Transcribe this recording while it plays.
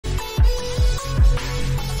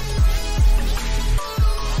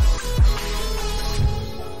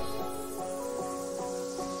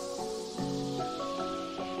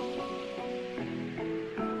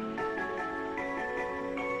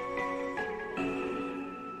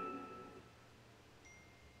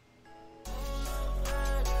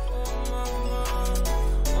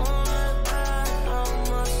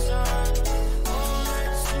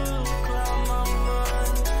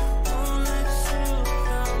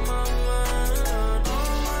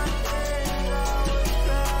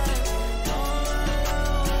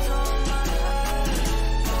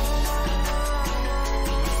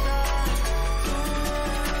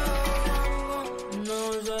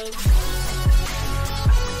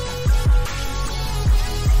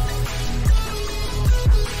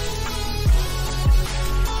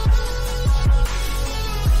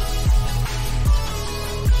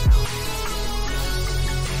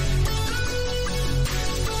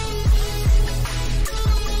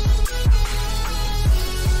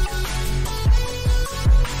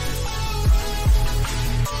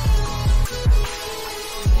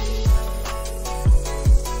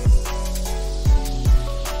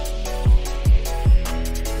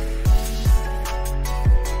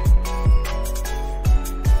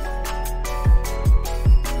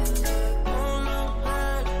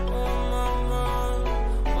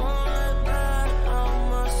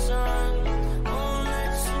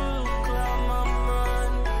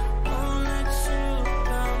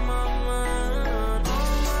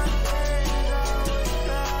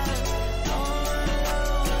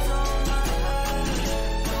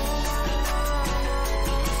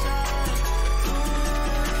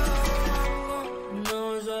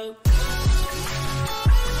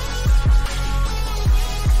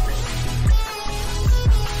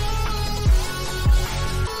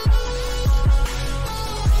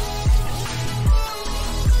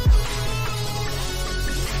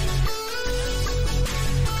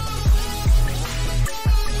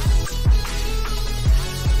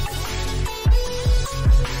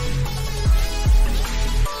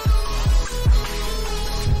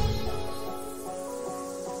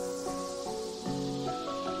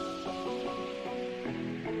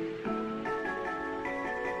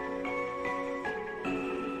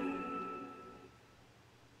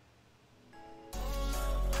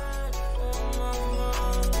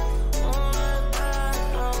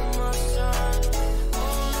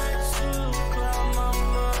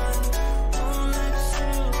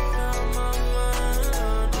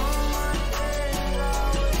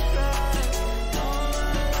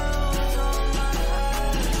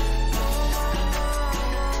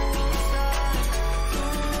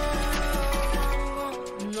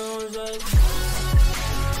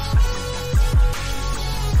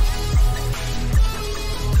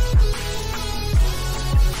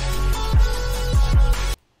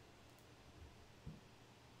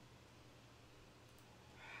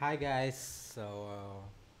Hi guys,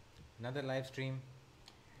 another live stream.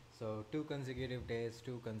 So 2 consecutive days,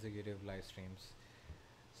 2 consecutive live streams.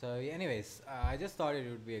 Anyways, I just thought it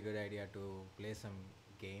would be a good idea to play some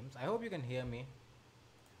games. I hope you can hear me.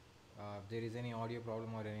 If there is any audio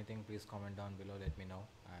problem or anything, please comment down below. Let me know.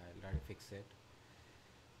 I'll try to fix it.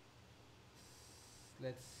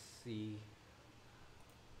 Let's see.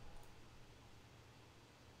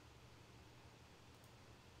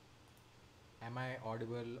 Am I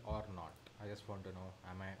audible or not? I just want to know,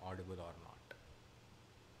 am I audible or not?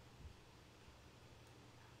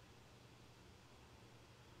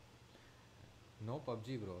 No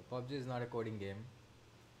PUBG, bro. PUBG is not a coding game.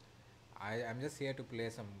 I'm just here to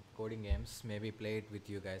play some coding games, maybe play it with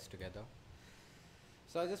you guys together.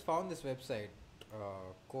 So I just found this website,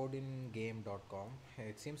 codingame.com.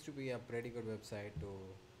 It seems to be a pretty good website to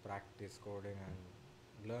practice coding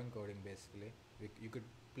and learn coding basically. You could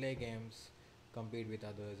play games, compete with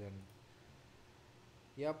others, and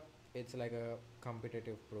yep, it's like a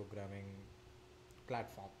competitive programming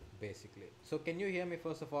platform basically. So can you hear me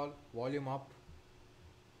first of all? Volume up.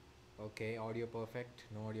 Okay, audio perfect,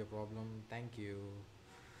 no audio problem. Thank you.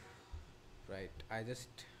 Right, I just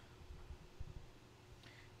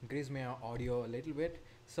increase my audio a little bit.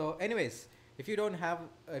 So anyways, if you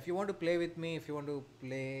want to play with me, if you want to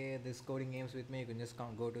play this coding games with me, you can just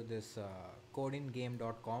go to this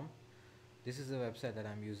codinggame.com. This is the website that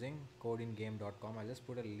I'm using, codinggame.com. I'll just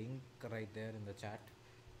put a link right there in the chat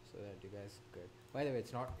so that you guys could. By the way,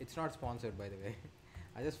 it's not sponsored, by the way.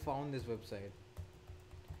 I just found this website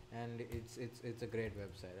and it's a great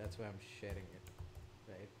website. That's why I'm sharing it,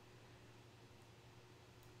 right?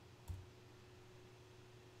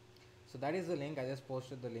 So that is the link. I just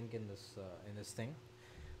posted the link in this thing.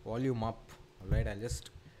 Volume up. All right. I'll just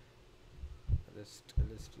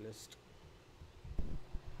list.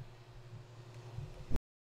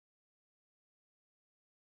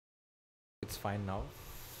 It's fine now,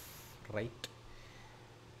 right?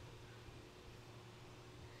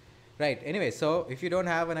 Right. Anyway, so if you don't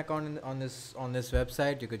have an account on this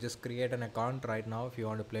website, you could just create an account right now if you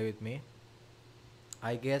want to play with me.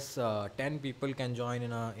 I guess 10 people can join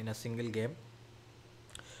in a single game.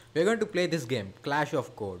 We're going to play this game, Clash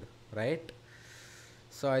of Code, right?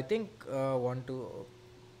 So I think 1 to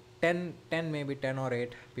 10, maybe 10 or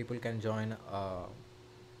 8 people can join a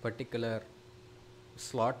particular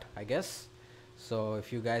slot, I guess. So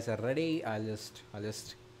if you guys are ready, I'll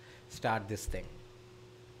just start this thing.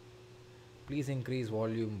 Please increase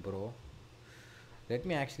volume, bro. Let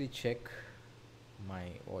me actually check my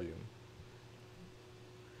volume.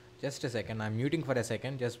 Just a second. I'm muting for a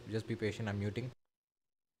second. Just be patient. I'm muting.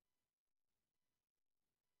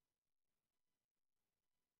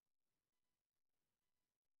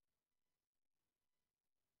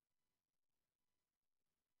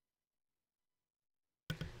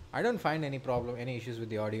 I don't find any problem, any issues with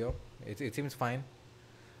the audio. It seems fine.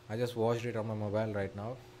 I just watched it on my mobile right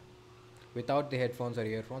now without the headphones or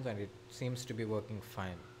earphones, and it seems to be working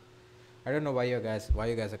fine. I don't know why you guys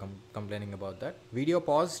are complaining about that. Video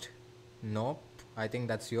paused? No, I think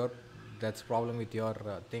that's problem with your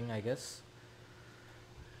thing, I guess.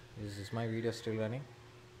 Is my video still running?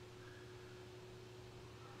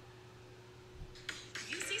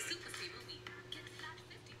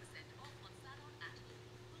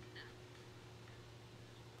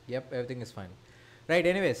 Yep, everything is fine. Right.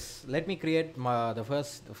 Anyways, let me create the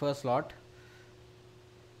first slot.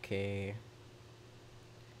 Okay.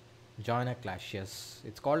 Join a clash. Yes,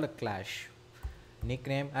 it's called a clash.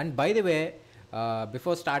 Nickname. And by the way,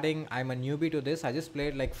 before starting, I'm a newbie to this. I just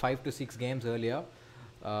played like 5 to 6 games earlier,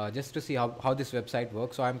 just to see how this website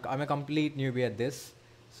works. So I'm a complete newbie at this.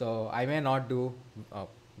 So I may not do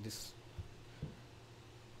this.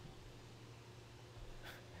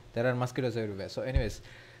 There are mosquitoes everywhere. So anyways,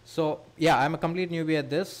 so yeah, I'm a complete newbie at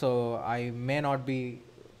this. So I may not be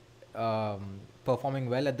performing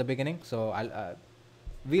well at the beginning. So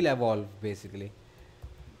we'll evolve basically.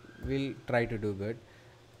 We'll try to do good.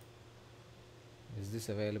 Is this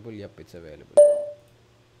available? Yep, it's available.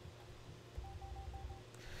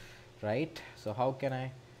 Right. So how can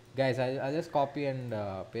I, guys? I'll just copy and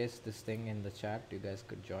paste this thing in the chat. You guys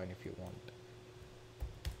could join if you want.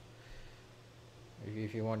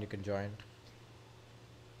 If you want, you can join.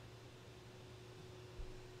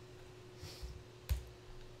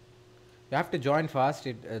 You have to join fast.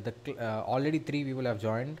 Already 3 people have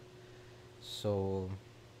joined, so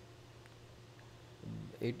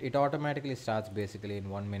it automatically starts basically in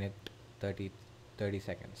 1 minute 30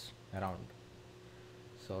 seconds around.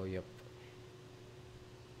 So yep.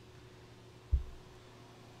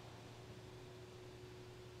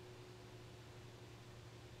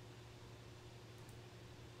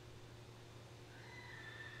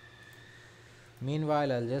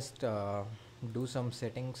 Meanwhile, I'll just do some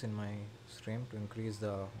settings in my stream to increase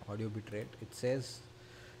the audio bitrate. It says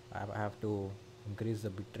I have to increase the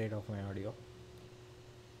bitrate of my audio.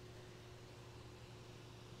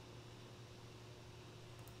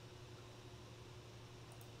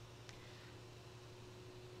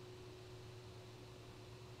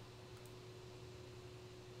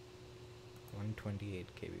 One 28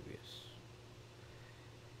 kbps.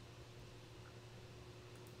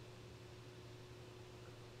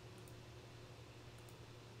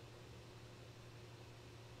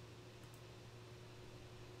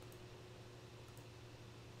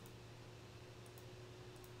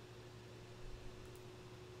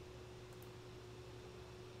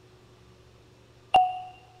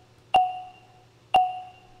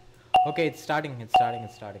 Okay, it's starting. It's starting.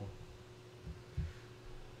 It's starting.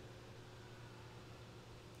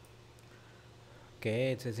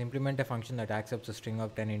 Okay, it says implement a function that accepts a string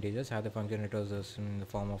of 10 integers. Have the function returns us in the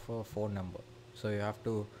form of a 4 number. So you have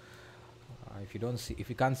to, if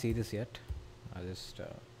you can't see this yet, I'll just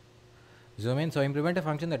zoom in. So implement a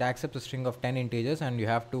function that accepts a string of 10 integers, and you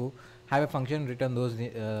have to have a function return those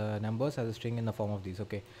numbers as a string in the form of these.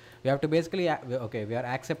 Okay, we have to basically we are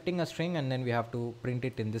accepting a string, and then we have to print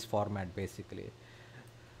it in this format basically.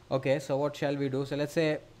 Okay, so what shall we do? So let's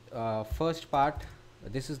say first part,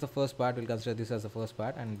 this is the first part, we'll consider this as the first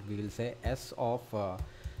part, and we will say s of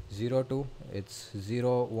 0 to, it's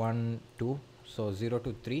 0 1 2, so 0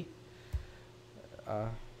 to 3, uh,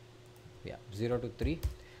 yeah, 0 to 3.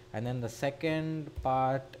 And then the second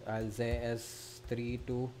part I'll say s3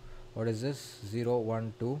 to, what is this, 0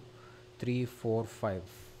 1 2 3 4 5,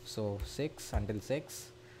 so 6 until 6.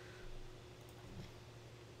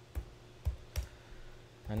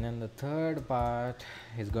 And then the third part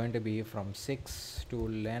is going to be from 6 to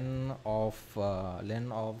len of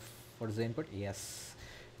what is the input, yes,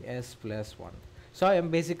 s plus 1. So I am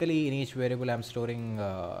basically, in each variable I'm storing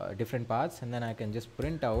different parts, and then I can just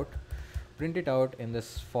print it out in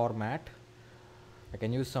this format. I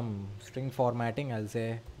can use some string formatting. I'll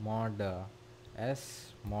say mod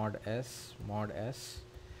s mod s mod s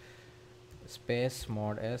space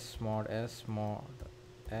mod s mod s mod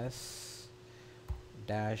s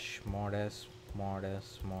dash mod s mod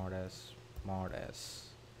s mod s mod s.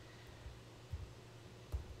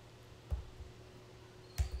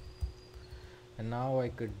 And now I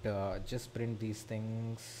could just print these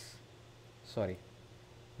things. Sorry,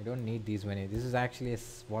 I don't need these many. This is actually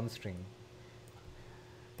one string.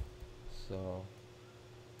 So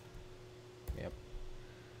yep,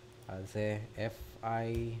 I'll say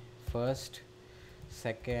fi first,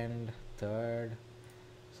 second, third.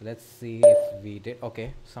 So let's see if we did.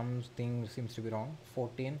 Okay, something seems to be wrong.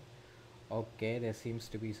 14. Okay, there seems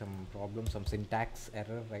to be some problem, some syntax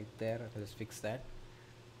error right there. Let's fix that.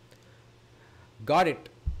 Got it.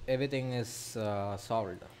 Everything is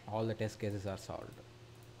solved. All the test cases are solved.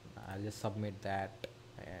 I'll just submit that.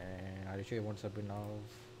 And are you sure you won't submit now?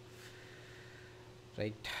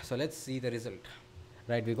 Right. So let's see the result.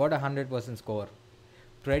 Right, we got 100% score.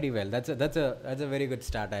 Pretty well. That's a very good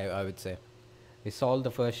start. I would say. We solved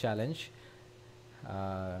the first challenge.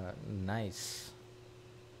 Nice.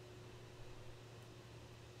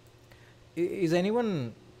 Is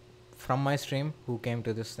anyone from my stream who came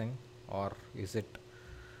to this thing, or is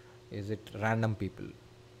it random people?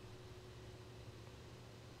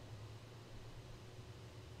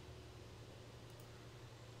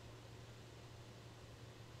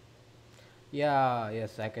 Yeah,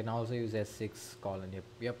 yes, I can also use S6 colon.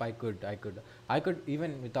 Yep, I could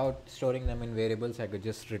even without storing them in variables, I could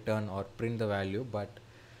just return or print the value. But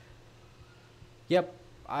yep,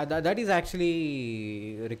 that is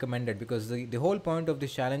actually recommended, because the whole point of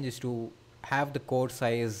this challenge is to have the code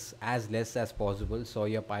size as less as possible. So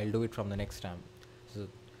yep, I'll do it from the next time.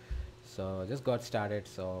 So just got started.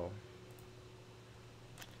 So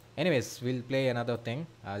anyways, we'll play another thing.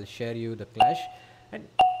 I'll share you the clash, and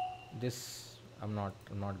this I'm not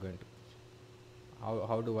going to.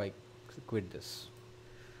 How do I quit this?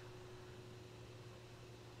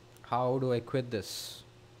 How do I quit this?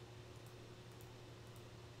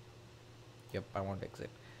 Yep, I want to exit.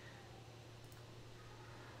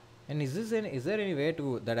 And is there any way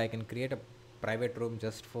to that I can create a private room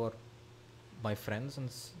just for my friends and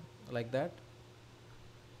like that?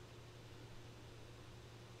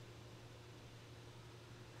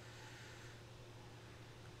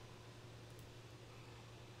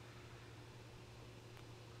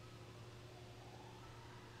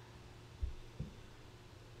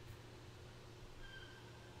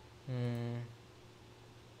 Hmm.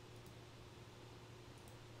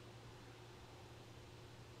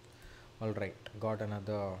 All right, got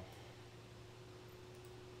another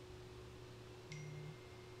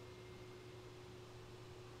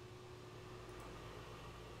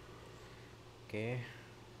Okay.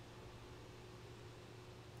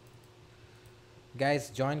 Guys,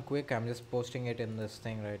 join quick. I'm just posting it in this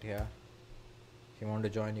thing right here. If you want to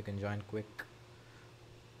join, you can join quick.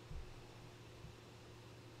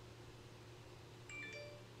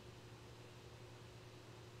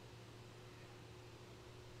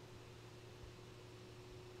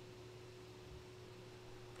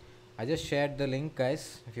 I just shared the link,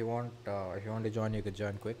 guys. If you want to join, you could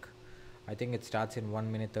join quick. I think it starts in 1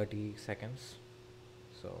 minute 30 seconds.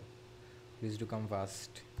 So please do come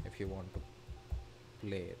fast if you want to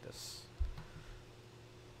play this.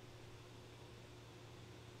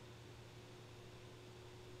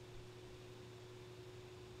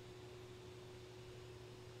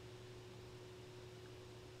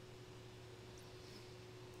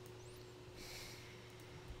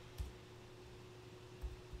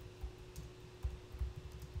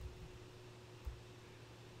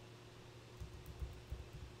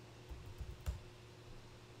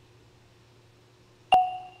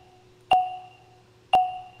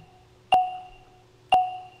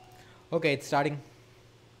 Okay, it's starting.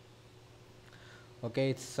 Okay,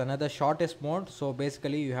 it's another shortest mode. So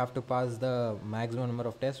basically you have to pass the maximum number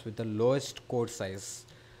of tests with the lowest code size.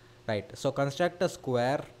 Right, so construct a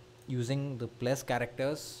square using the plus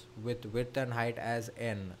characters with width and height as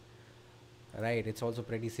n. Right, it's also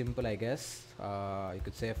pretty simple, I guess. You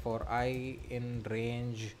could say for I in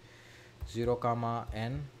range 0 comma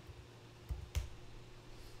n,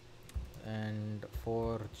 and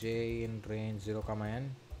for j in range 0 comma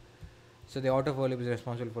n. So the outer for loop is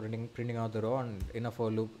responsible for printing out the row, and inner for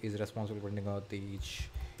loop is responsible for printing out the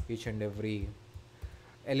each and every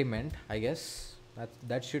element, I guess.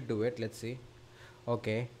 That should do it. Let's see.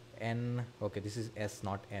 Okay, n. Okay, this is s,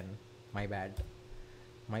 not n. My bad.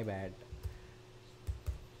 My bad.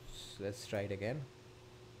 So let's try it again.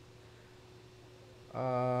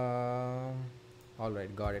 All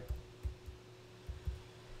right, got it.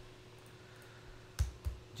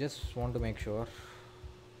 Just want to make sure.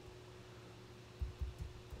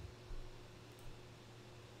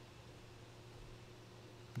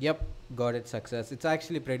 Yep, got it. Success. It's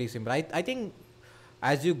actually pretty simple. I think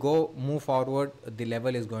as you move forward, the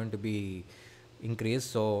level is going to be increased.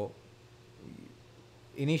 So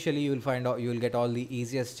initially you will find out, you will get all the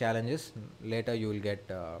easiest challenges. Later you will get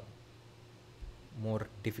more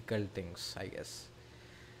difficult things, I guess.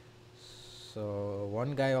 So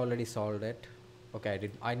one guy already solved it. Okay,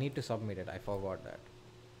 I need to submit it. I forgot that.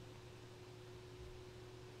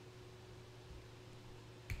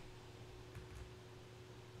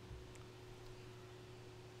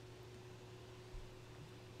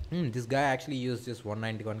 This guy actually used just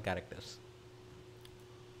 191 characters.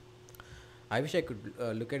 I wish I could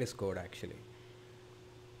look at his code actually.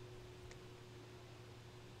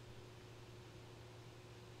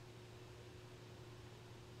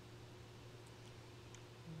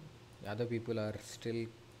 The other people are still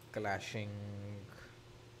clashing.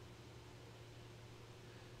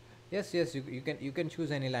 Yes, you can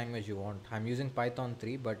choose any language you want. I'm using Python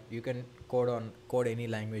 3, but you can code any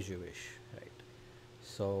language you wish, right?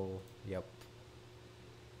 So, yep.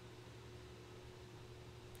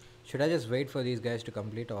 Should I just wait for these guys to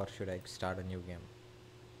complete, or should I start a new game?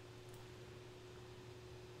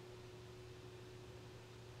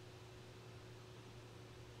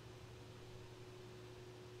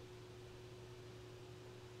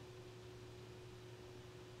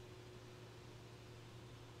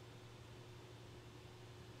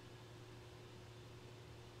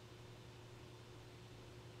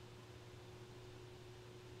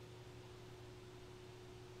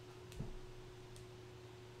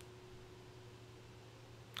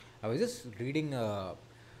 I was just reading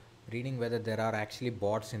whether there are actually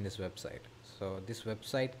bots in this website. So this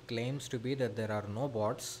website claims to be that there are no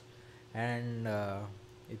bots, and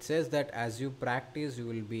it says that as you practice, you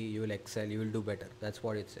will excel, you will do better. That's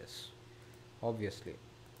what it says. Obviously.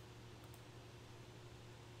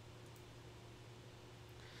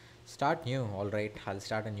 Start new. All right, I'll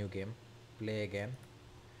start a new game. Play again.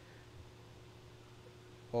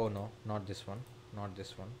 Oh no, not this one. Not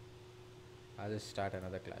this one. I'll just start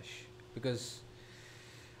another clash because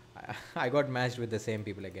I got matched with the same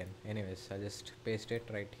people again. Anyways, I'll just paste it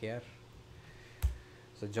right here.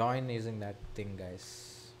 So join using that thing,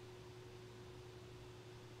 guys.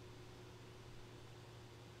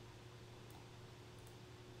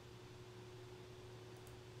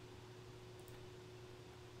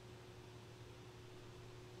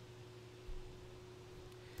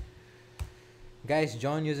 Guys,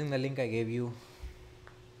 join using the link I gave you.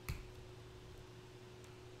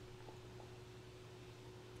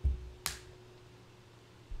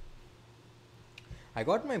 I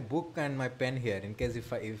got my book and my pen here in case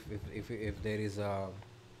if there is a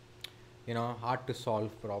hard to solve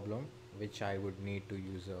problem which I would need to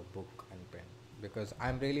use a book and pen, because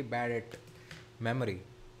I'm really bad at memory.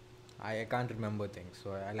 I can't remember things,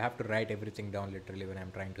 so I'll have to write everything down literally when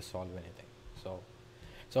I'm trying to solve anything. So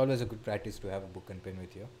it's always a good practice to have a book and pen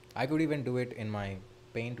with you. I could even do it in my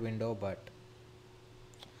paint window, but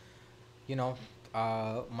you know,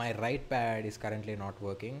 my right pad is currently not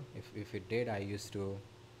working. If it did, I used to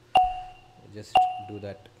just do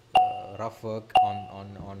that rough work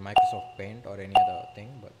on Microsoft Paint or any other thing.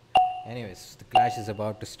 But anyways, the clash is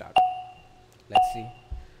about to start. Let's see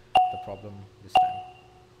the problem this time.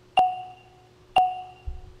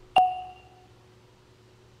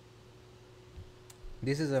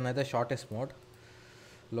 This is another shortest mode,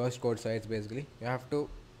 lowest code size. Basically, you have to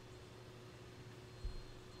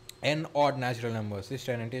n odd natural numbers. List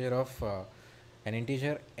an integer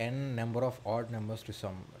n number of odd numbers to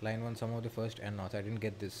sum. Line 1, sum of the first n odds. I didn't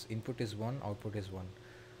get this. Input is 1, output is 1.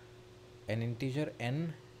 An integer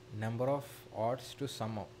n number of odds to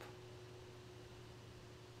sum up.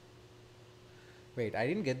 Wait, I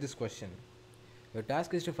didn't get this question. Your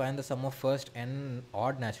task is to find the sum of first n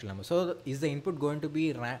odd natural numbers. So is the input going to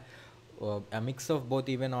be a mix of both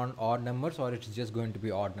even on odd numbers, or it's just going to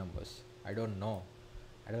be odd numbers? I don't know.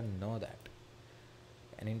 I don't know that.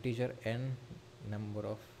 An integer n number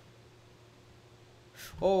of...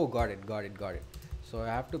 Oh, got it. So I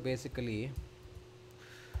have to basically,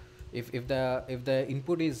 if the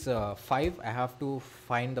input is 5, I have to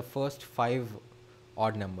find the first 5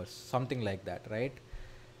 odd numbers, something like that, right?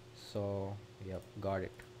 So yep, got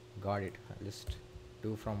it. I'll just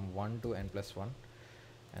do from 1 to n plus 1,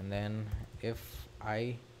 and then if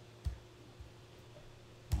I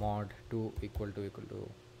mod 2 equal to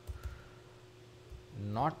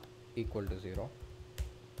not equal to 0,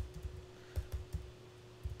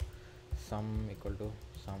 sum equal to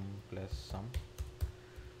sum plus sum,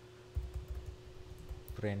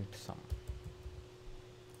 print sum.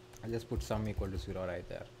 I'll just put sum equal to 0 right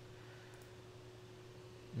there.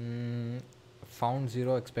 Found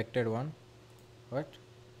 0, expected 1. What?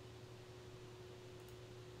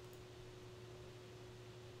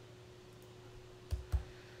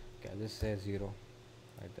 Okay, I'll just say 0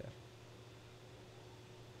 right there.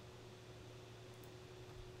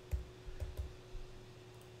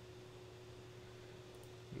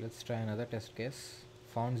 Let's try another test case.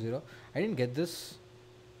 Found 0. I didn't get this.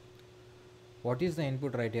 What is the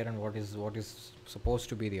input right here, and what is supposed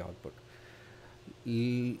to be the output?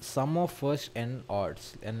 Sum of first n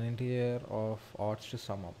odds, an integer of odds to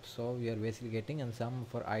sum up. So we are basically getting and sum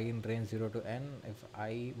for I in range 0 to n. If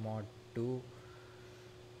I mod 2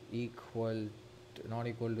 not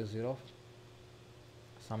equal to 0,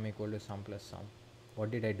 sum equal to sum plus sum.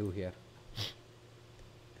 What did I do here?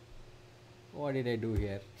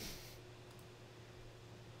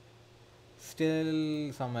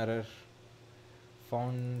 Still some error.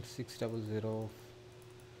 Found 600.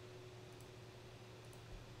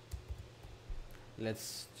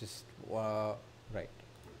 Let's just right.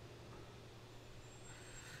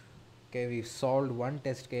 Okay, we've solved one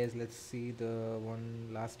test case. Let's see the one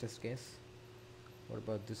last test case. What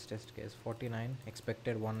about this test case? 49,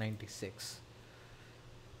 expected 196.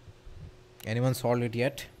 Anyone solved it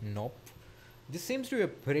yet? Nope. This seems to be a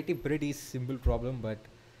pretty simple problem, but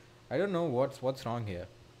I don't know what's wrong here.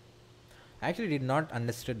 I actually did not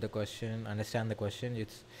understand the question.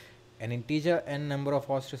 It's an integer n number of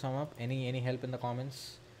odds to sum up. Any help in the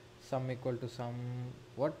comments? Sum equal to sum.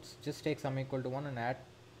 What? Just take sum equal to 1 and add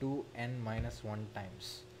 2n minus 1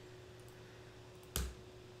 times.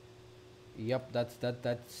 Yep, that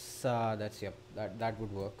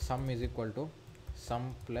would work. Sum is equal to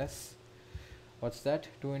sum plus, what's that?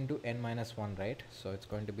 2 into n minus 1, right? So it's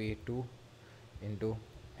going to be 2 into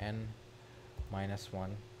n minus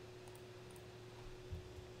 1.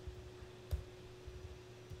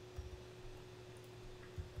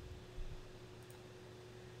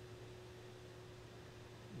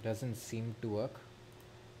 Doesn't seem to work.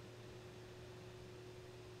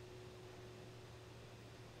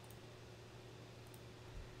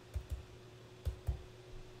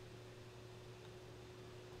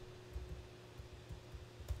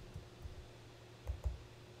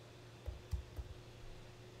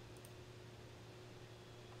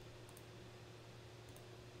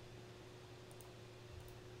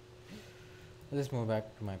 Let's move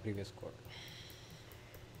back to my previous code.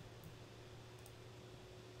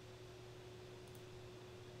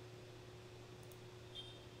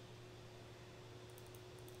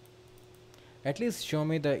 At least show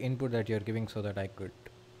me the input that you're giving so that I could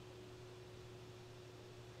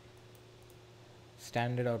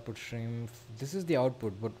Standard output stream. This is the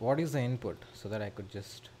output, but what is the input, so that I could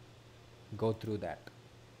just go through that.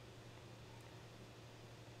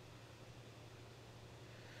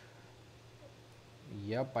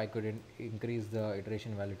 Yep, I could increase the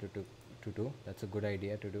iteration value to 2. That's a good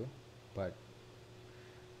idea to do, but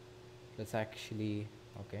let's actually,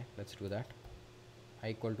 okay, let's do that. I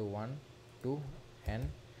equal to 1 to n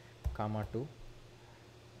comma 2,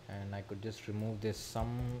 and I could just remove this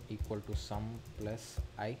sum equal to sum plus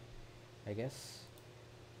I guess.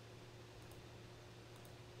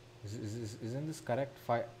 Isn't this correct?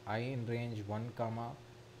 I in range 1 comma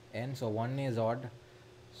n, so 1 is odd,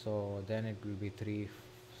 so then it will be 3,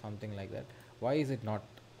 something like that. Why is it not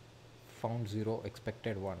found 0,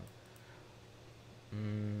 expected 1?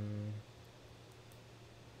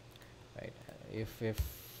 Right, if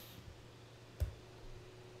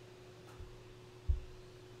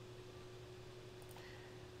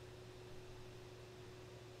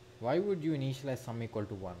why would you initialize sum equal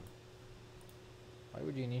to 1? Why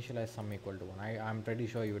would you initialize sum equal to 1? I'm pretty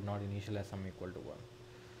sure you would not initialize sum equal to 1.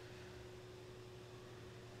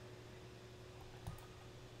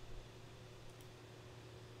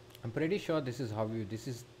 I'm pretty sure this is how you,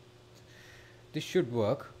 this should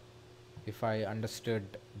work if I understood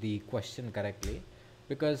the question correctly,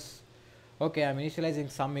 because okay, I'm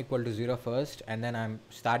initializing sum equal to 0 first, and then I'm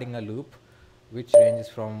starting a loop which ranges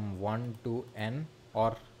from 1 to n,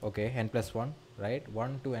 or okay, n plus 1, right?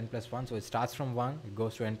 1 to n plus 1, so it starts from 1, it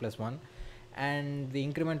goes to n plus 1, and the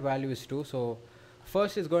increment value is 2. So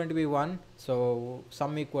first is going to be 1, so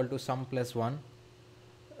sum equal to sum plus 1,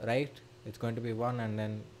 right? It's going to be 1, and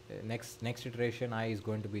then next iteration I is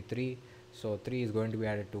going to be 3, so 3 is going to be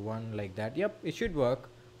added to 1, like that. Yep, it should work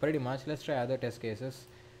pretty much. Let's try other test cases.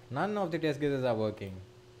 None of the test cases are working.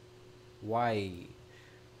 Why?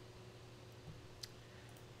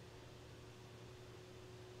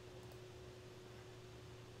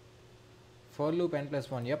 For loop n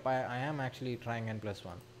plus 1. Yep, I am actually trying n plus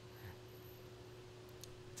 1.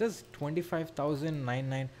 Just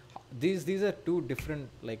 25,099. These are two different,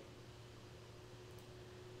 like,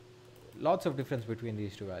 lots of difference between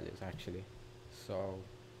these two values actually. So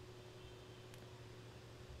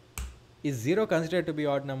is 0 considered to be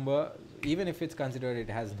odd number? Even if it's considered, it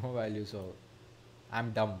has no value, so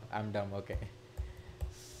I'm dumb. Okay,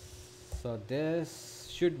 so this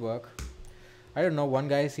should work. I don't know, one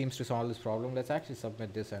guy seems to solve this problem. Let's actually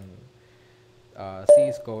submit this and see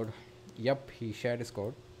his code. Yep, he shared his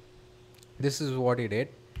code. This is what he did.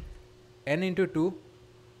 N into 2.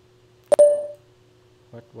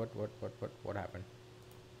 What happened?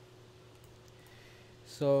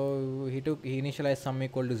 So he initialized sum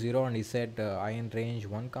equal to 0, and he said I in range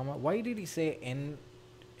 1 comma. Why did he say n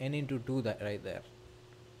into 2 that right there?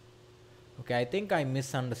 Okay, I think I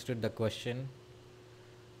misunderstood the question.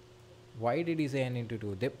 Why did he say n into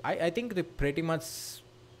 2? I think they pretty much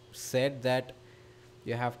said that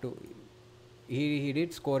you have to, he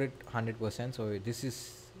did score it 100%, so this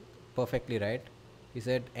is perfectly right. He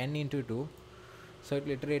said n into 2, so it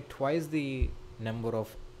will iterate twice the number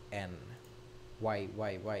of n. Why?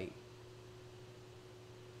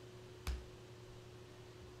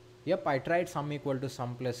 Yep, I tried sum equal to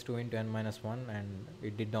sum plus 2 into n minus 1, and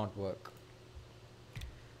it did not work.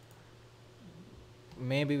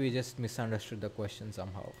 Maybe we just misunderstood the question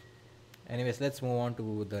somehow. Anyways, let's move on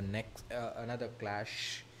to the next another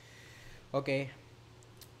clash. Okay,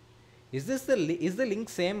 is the link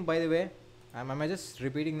same, by the way? Am I just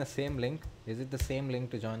repeating the same link? Is it the same link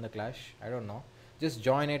to join the clash? I don't know. Just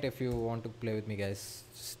join it if you want to play with me, guys.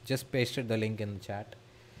 Just pasted the link in the chat.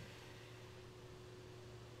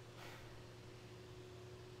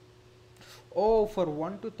 Oh, for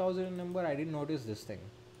 1 to 1000 number, I didn't notice this thing.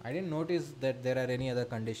 I didn't notice that there are any other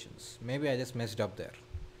conditions. Maybe I just messed up there.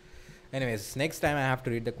 Anyways, next time I have to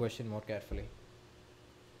read the question more carefully.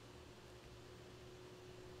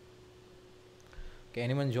 Okay,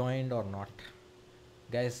 anyone joined or not?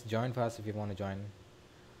 Guys, join fast if you want to join.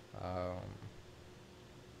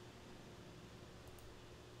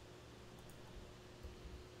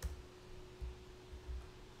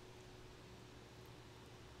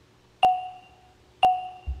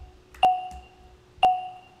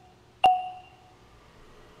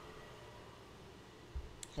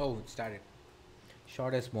 Oh, it started.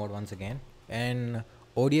 Shortest mode once again. And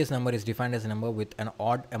ODS number is defined as a number with an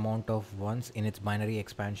odd amount of ones in its binary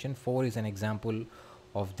expansion. 4 is an example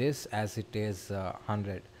of this, as it is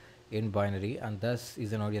 100 in binary, and thus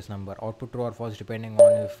is an ODS number. Output true or false depending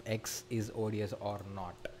on if X is ODS or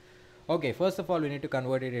not. Okay, first of all, we need to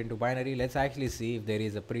convert it into binary. Let's actually see if there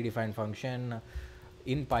is a predefined function.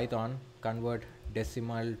 in Python, convert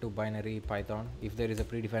decimal to binary Python if there is a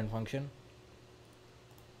predefined function.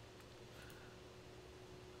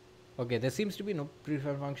 Okay, there seems to be no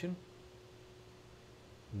predefined function.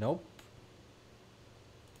 Nope.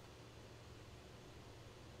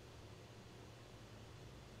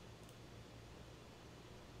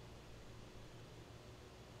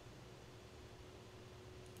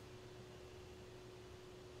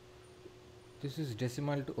 This is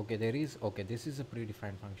decimal to, okay, there is, okay, this is a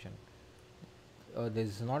predefined function. This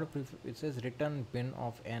is not a it says return bin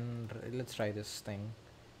of n. Let's try this thing.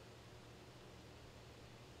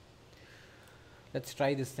 Let's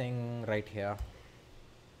try this thing right here.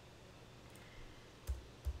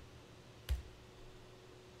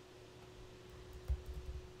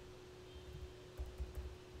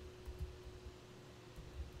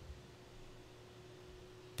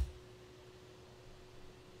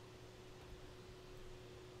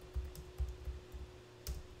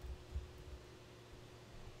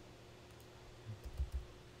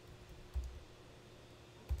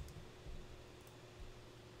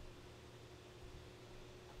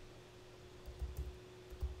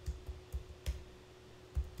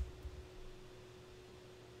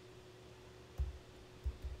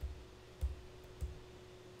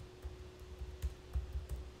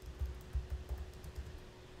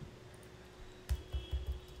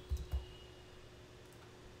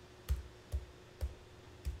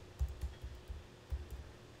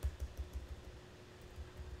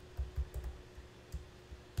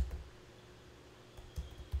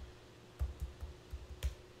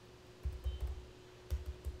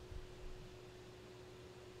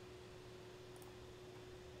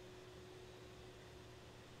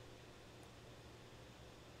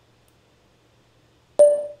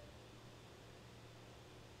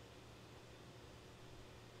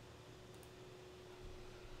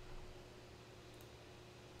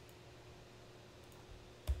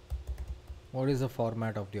 What is the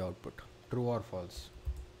format of the output? True or false?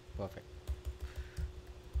 Perfect.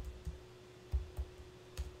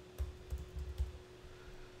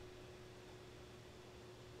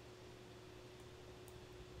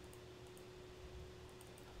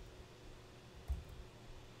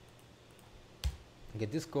 Okay,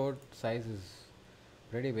 this code size is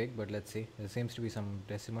pretty big, but let's see. There seems to be some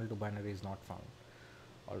decimal to binary is not found.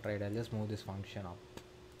 Alright, I'll just move this function up.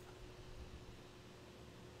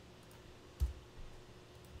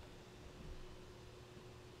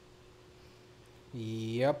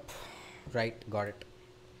 Yep, right, got it.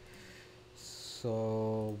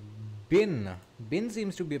 So bin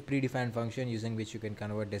seems to be a predefined function using which you can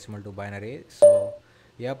convert decimal to binary. So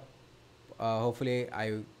yep, hopefully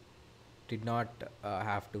I did not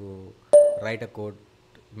have to write a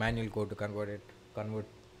manual code to convert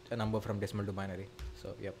a number from decimal to binary.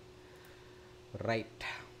 So yep, right.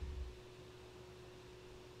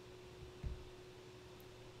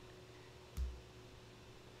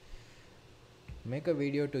 Make a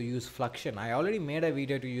video to use Fluxion. I already made a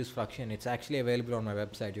video to use Fluxion. It's actually available on my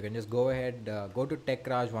website. You can just go ahead, go to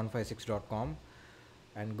techraj156.com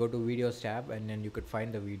and go to videos tab, and then you could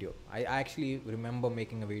find the video. I actually remember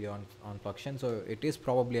making a video on Fluxion, so it is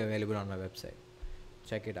probably available on my website.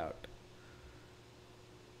 Check it out.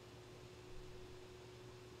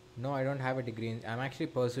 No, I don't have a degree. I'm actually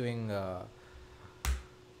pursuing a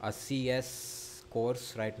CS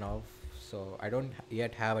course right now, so I don't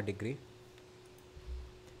yet have a degree.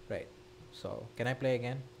 Right, so can I play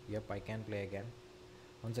again? Yep, I can play again.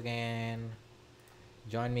 Once again,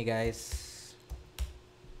 join me, guys.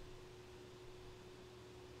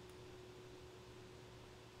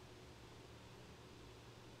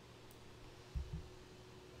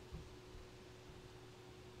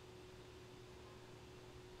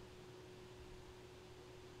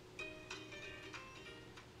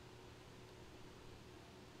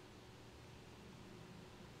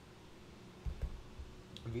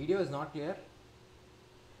 Video is not clear.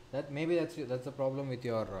 That's the problem with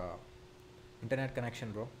your internet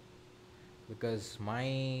connection, bro. Because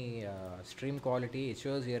my stream quality, it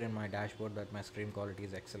shows here in my dashboard that my stream quality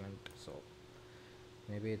is excellent. So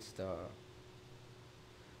maybe it's the.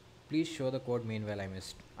 Please show the code. Meanwhile, I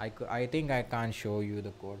missed. I think I can't show you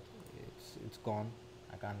the code. It's gone.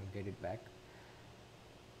 I can't get it back.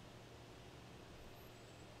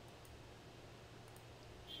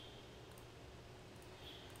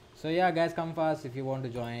 So yeah, guys, come fast if you want to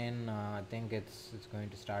join. I think it's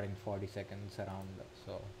going to start in 40 seconds around.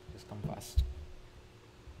 So just come fast.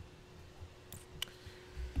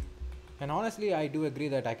 And honestly, I do agree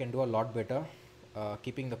that I can do a lot better,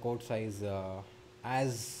 keeping the code size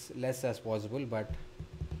as less as possible. But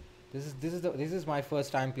This is my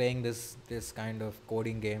first time playing this kind of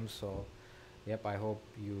coding game, so yep, I hope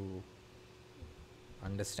you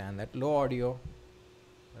understand that. Low audio,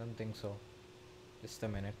 I don't think so. Just a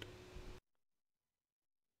minute.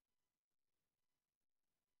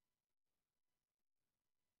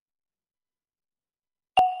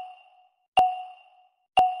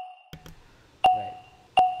 Right.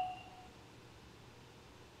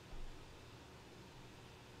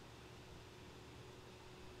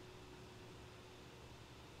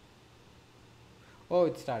 Oh,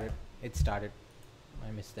 it started.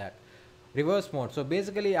 I missed that. Reverse mode. So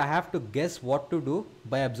basically, I have to guess what to do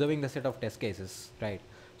by observing the set of test cases, right?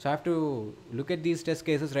 So I have to look at these test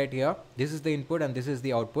cases right here. This is the input and this is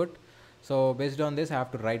the output. So based on this, I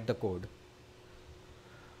have to write the code.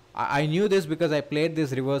 I knew this because I played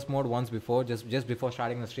this reverse mode once before, just before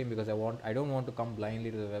starting the stream, because I don't want to come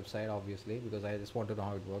blindly to the website, obviously, because I just want to know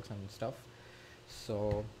how it works and stuff.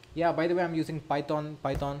 So yeah, by the way, I'm using Python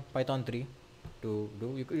 3 to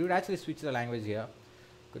do. You could actually switch the language here.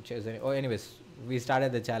 Could choose any. Oh, anyways, we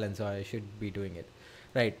started the challenge, so I should be doing it.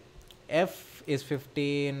 Right. F is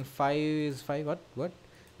 15. 5 is 5. What?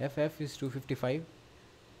 FF is 255.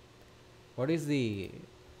 What is the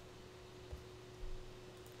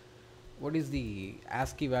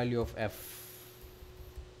ASCII value of F?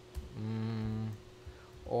 Mm,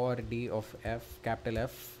 or D of F, capital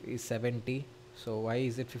F is 70. So why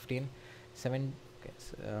is it 15? 7. Okay,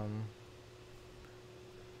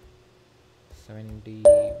 70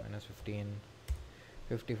 minus 15,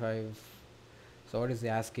 55. So what is the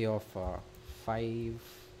ASCII of 5?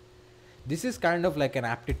 This is kind of like an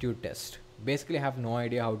aptitude test. Basically, I have no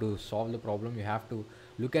idea how to solve the problem. You have to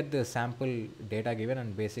look at the sample data given,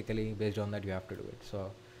 and basically based on that you have to do it.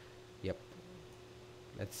 So yep,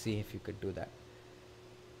 let's see if you could do that.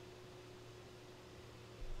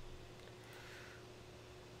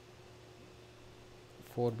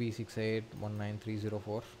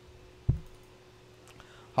 4B6819304.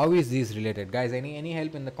 How is these related, guys? Any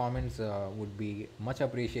help in the comments would be much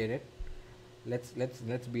appreciated. Let's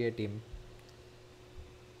be a team.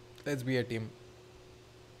 Let's be a team.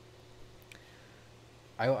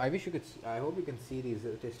 I wish you could. I hope you can see these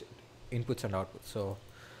test inputs and outputs. So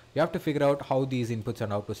you have to figure out how these inputs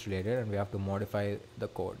and outputs related, and we have to modify the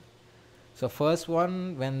code. So first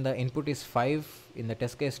one, when the input is 5, in the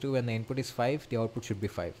test case 2, when the input is 5, the output should be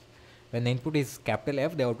 5. When the input is capital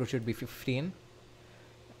F, the output should be 15.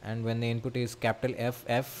 And when the input is capital F,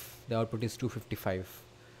 the output is 255.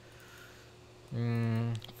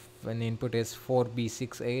 When the input is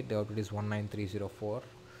 4B68, the output is 19304.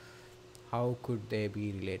 How could they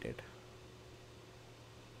be related?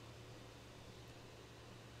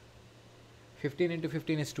 15 into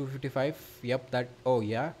 15 is 255. Yep, that. Oh,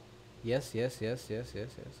 yeah. Yes.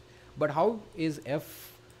 But how is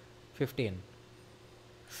F 15?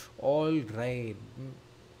 All right.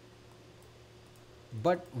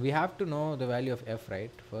 But we have to know the value of F, right?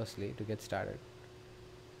 Firstly, to get started.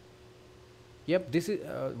 Yep, this is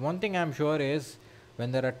one thing I'm sure is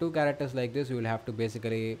when there are two characters like this, you will have to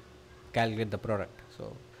basically calculate the product.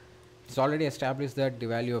 So it's already established that the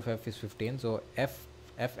value of F is 15. So F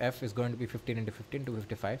is going to be 15 into 15 to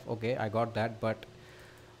 55. Okay, I got that. But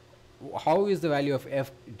how is the value of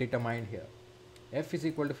F determined here? F is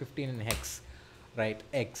equal to 15 in hex, right?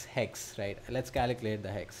 X hex, right? Let's calculate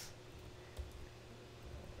the hex.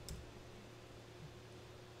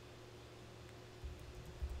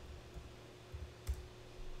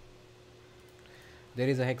 There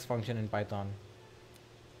is a hex function in Python.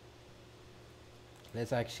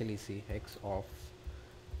 Let's actually see hex of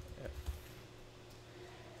F.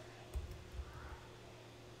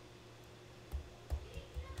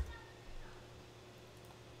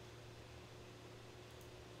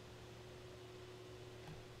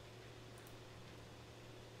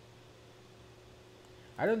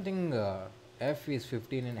 I don't think F is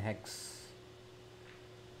 15 in hex.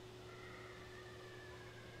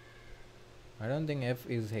 I don't think F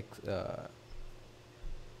is hex.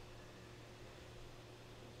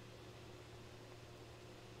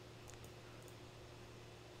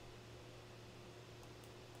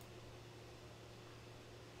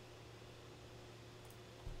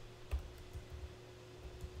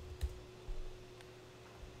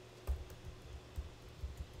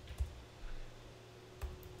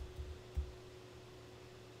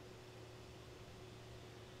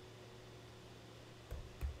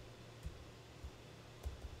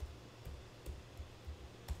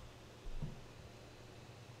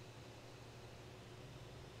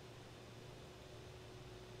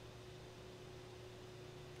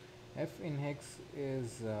 F in hex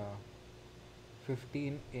is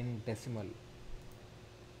 15 in decimal.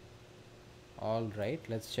 All right,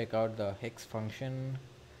 let's check out the hex function.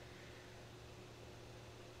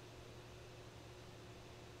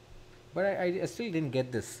 But I still didn't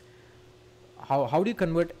get this. How do you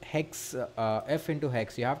convert hex f into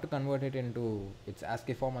hex? You have to convert it into its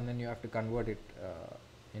ASCII form, and then you have to convert it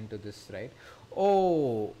into this, right?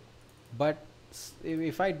 Oh, but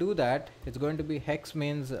if I do that, it's going to be hex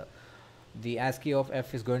means the ASCII of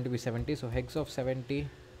f is going to be 70. So hex of 70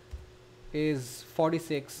 is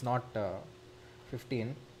 46, not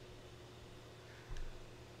 15.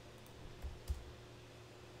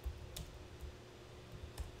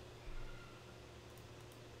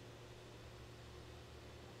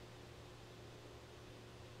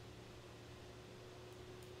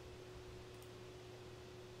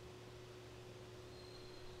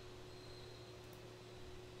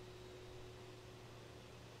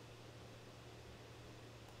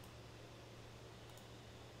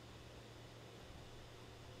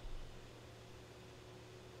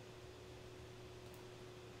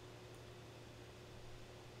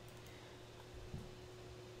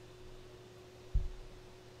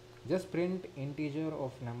 Just print integer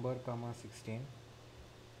of number comma 16.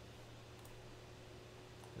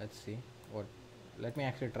 Let's see what. Let me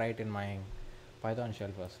actually try it in my Python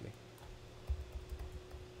shell firstly.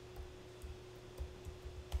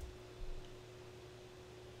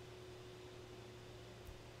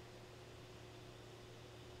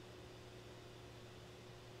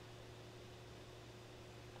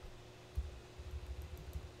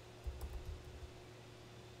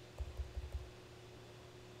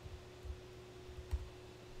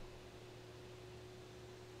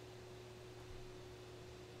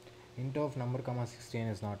 Int of number comma 16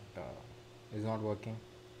 is not working.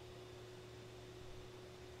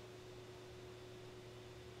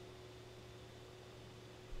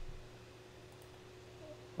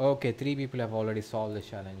 Okay, 3 people have already solved the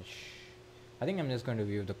challenge. I think I'm just going to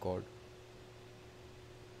view the code.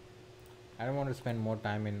 I don't want to spend more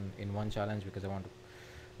time in one challenge because I want to.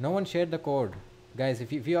 No one shared the code, guys.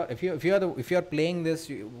 If you are playing this,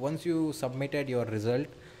 once you submitted your result,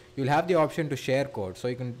 you'll have the option to share code. So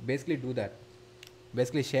you can basically do that.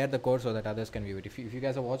 Basically share the code so that others can view it. If you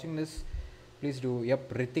guys are watching this, please do.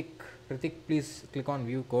 Yep, Ritik, please click on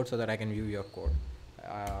view code so that I can view your code.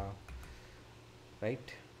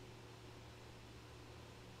 Right.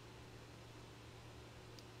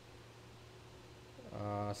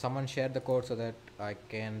 Someone share the code so that I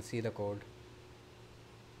can see the code.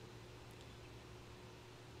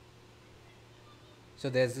 So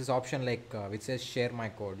there's this option like which says share my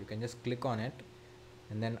code. You can just click on it,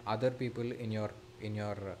 and then other people in your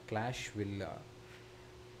clash will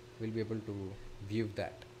be able to view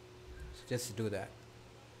that. So just do that.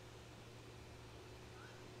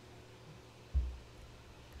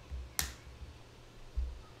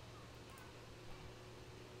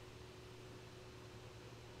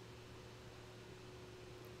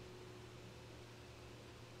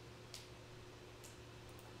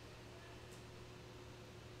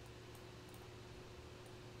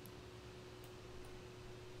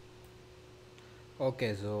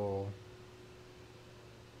 Okay, so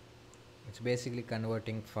it's basically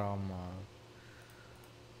converting from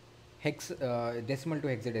hex decimal to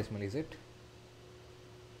hexadecimal, is it?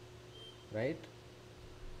 Right?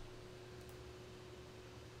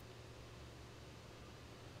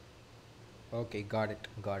 Okay, got it.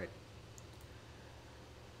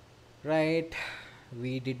 Right,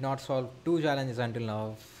 we did not solve 2 challenges until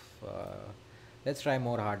now. Let's try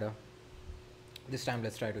more harder. This time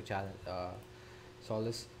let's try to challenge solve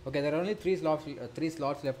this. Okay, there are only 3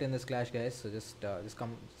 slots left in this clash, guys, so just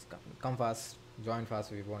come fast, join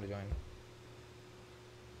fast if you want to join.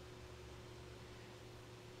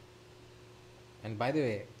 And by the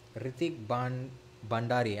way, Ritik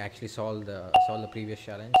Bandari actually solved the previous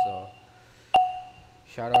challenge, so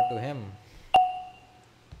shout out to him.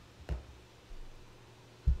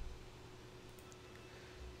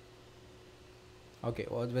 Okay,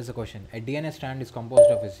 what was the question? A DNA strand is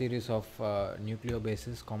composed of a series of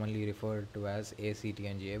nucleobases commonly referred to as A, C, T,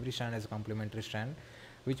 and G. Every strand has a complementary strand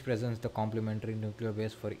which presents the complementary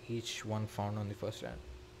nucleobase for each one found on the first strand.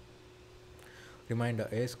 Reminder: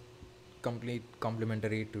 A is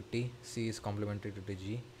complementary to T, C is complementary to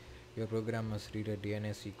G. Your program must read a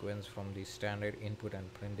DNA sequence from the standard input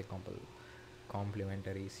and print the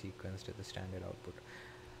complementary sequence to the standard output.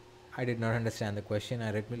 I did not understand the question.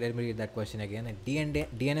 Let me read that question again. A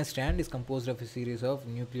DNA strand is composed of a series of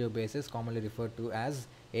nucleobases commonly referred to as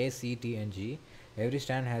A, C, T, and G. Every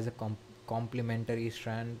strand has a complementary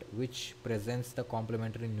strand which presents the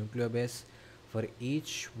complementary nucleobase for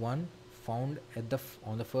each one found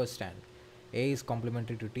on the first strand. A is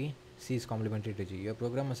complementary to T, C is complementary to G. Your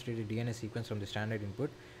program must read a DNA sequence from the standard input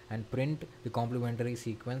and print the complementary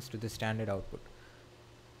sequence to the standard output.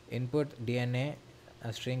 Input DNA,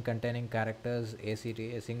 a string containing characters ACT,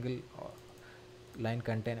 a single line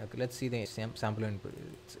contain. Okay, let's see the sample input.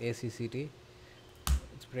 It's ACCT.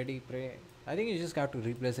 It's pretty. I think you just have to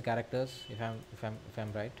replace the characters. If I'm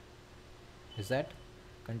right, is that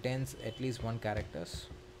contains at least one characters.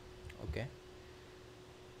 Okay,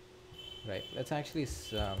 right. Let's actually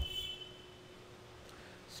store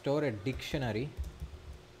a dictionary.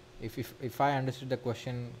 If I understood the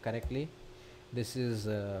question correctly, this is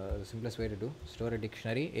the simplest way to do. Store a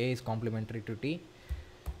dictionary. A is complementary to T,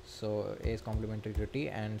 so A is complementary to T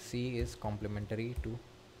and C is complementary to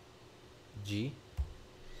G,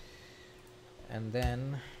 and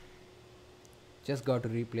then just got to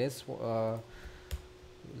replace.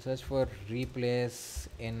 Search for replace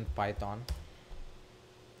in Python.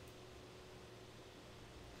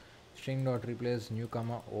 String dot replace new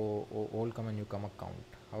comma old comma new comma count.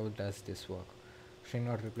 How does this work? String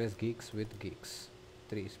dot replace geeks with geeks.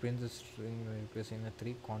 3. Print the string replacing the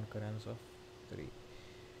 3 concurrence of 3.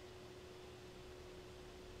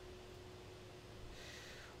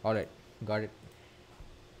 Alright, got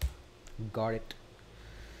it.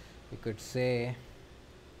 We could say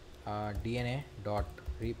DNA dot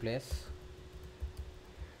replace.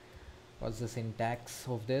 What's the syntax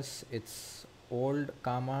of this? It's old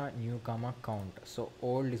comma new comma count. So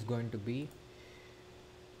old is going to be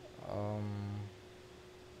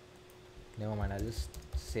never mind, I'll just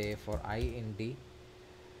say for I in D,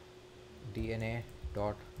 DNA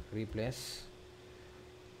dot replace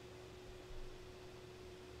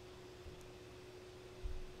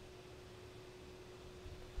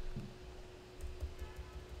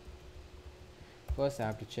first I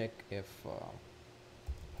have to check if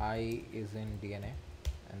I is in DNA,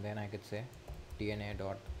 and then I could say DNA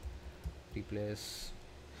dot replace,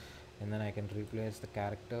 and then I can replace the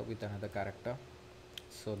character with another character.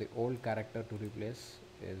 So the old character to replace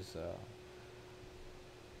is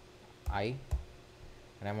I,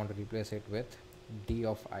 and I want to replace it with D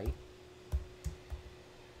of I.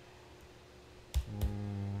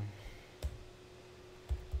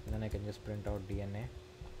 And then I can just print out DNA.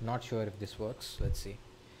 Not sure if this works. Let's see.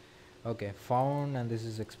 Okay, found, and this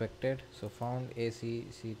is expected. So found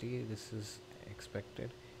ACCT, this is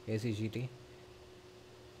expected. ACGT,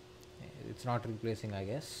 it's not replacing, I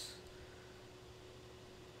guess.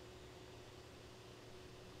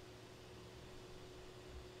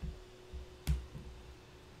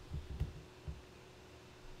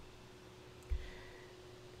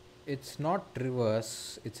 It's not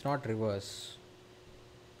reverse.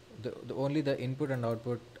 The only the input and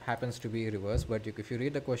output happens to be reverse, but if you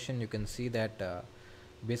read the question, you can see that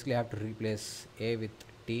basically I have to replace A with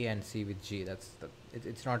T and C with G.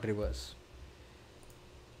 It's not reverse,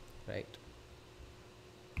 right?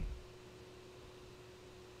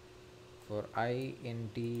 For I in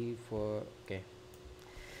T, for okay,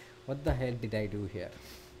 what the hell did I do here?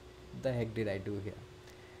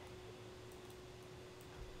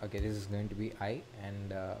 Okay, this is going to be I,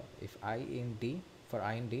 and if I in D, for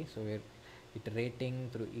I in D, so we're iterating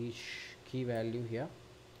through each key value here,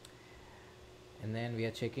 and then we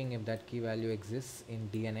are checking if that key value exists in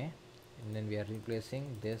DNA, and then we are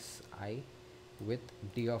replacing this I with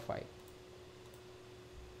D of I.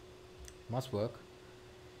 Must work.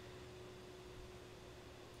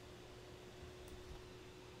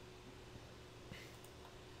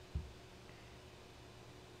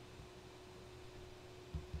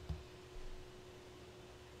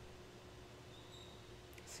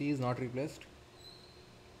 C is not replaced.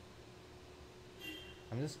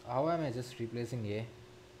 How am I just replacing A?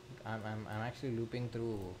 I'm actually looping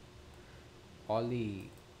through all the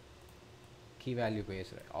key value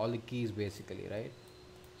base, right? All the keys basically, right?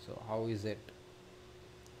 So how is it?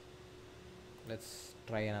 Let's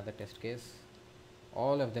try another test case.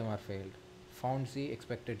 All of them are failed. Found C,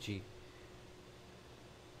 expected G.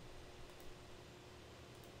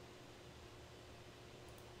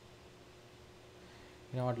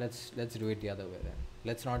 You know what, let's do it the other way then.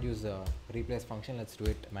 Let's not use the replace function, let's do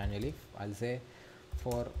it manually. I'll say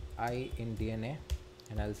for I in DNA,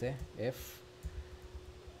 and I'll say if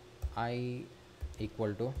I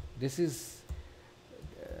equal to, this is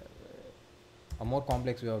a more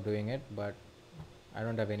complex way of doing it, but I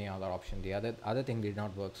don't have any other option. The other thing did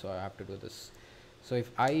not work, so I have to do this. So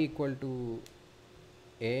if I equal to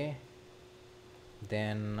A,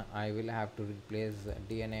 then I will have to replace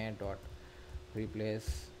DNA dot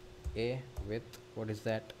replace A with, what is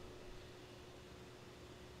that,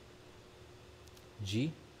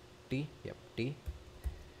 G, T, yep, T,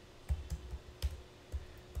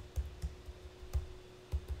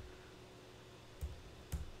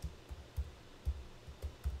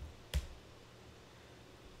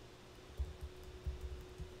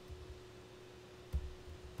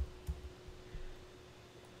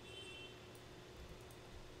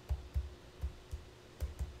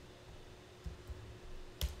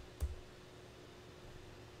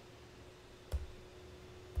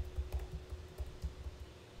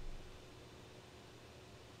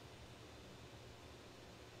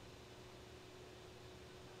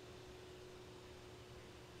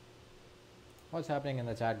 What's happening in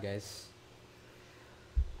the chat, guys?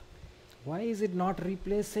 Why is it not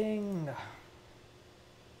replacing?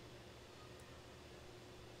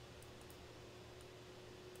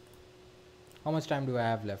 How much time do I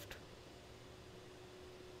have left?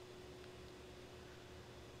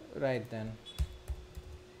 Right then.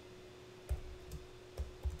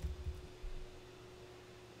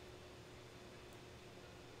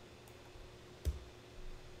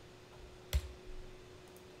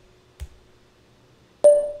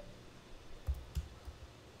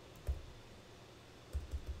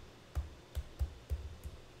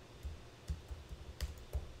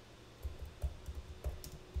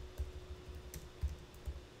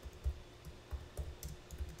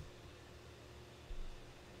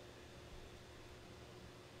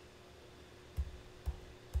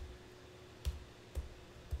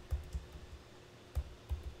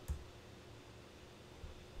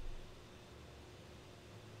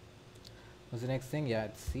 What's the next thing? Yeah,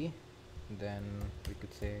 it's C. Then we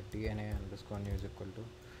could say DNA underscore new is equal to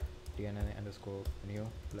DNA underscore new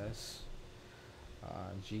plus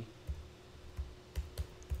G.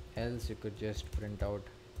 Else you could just print out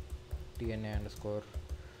DNA underscore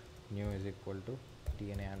new is equal to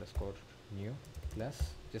DNA underscore new plus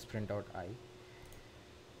just print out I.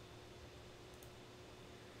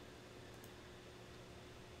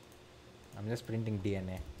 I'm just printing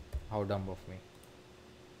DNA. How dumb of me.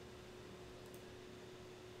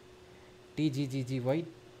 TGGG, why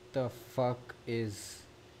the fuck is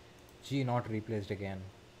G not replaced again?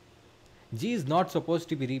 G is not supposed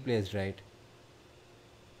to be replaced, right?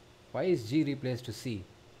 Why is G replaced to C?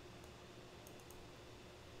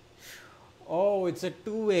 Oh, it's a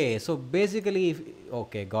two-way. So basically, if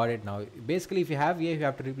okay, got it now. Basically, if you have A, you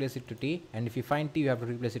have to replace it to T, and if you find T, you have to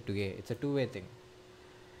replace it to A. It's a two-way thing.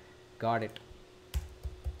 Got it.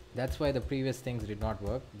 That's why the previous things did not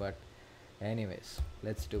work. But, anyways,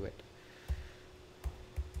 let's do it.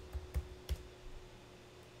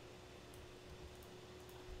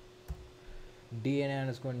 DNA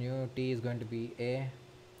underscore new T is going to be A,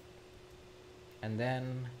 and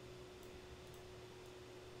then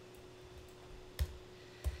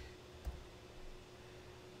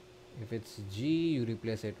if it's G, you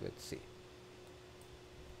replace it with C.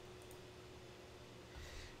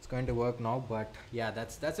 It's going to work now, but yeah,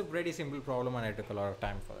 that's a pretty simple problem, and I took a lot of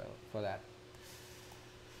time for that.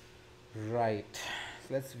 Right.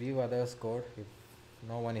 So let's view others' code. If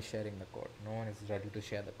no one is sharing the code, no one is ready to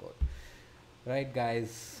share the code. Right,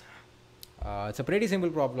 guys. It's a pretty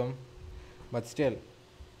simple problem, but still.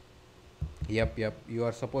 Yep. You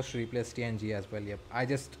are supposed to replace T and G as well. Yep. I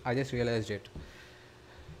just realized it.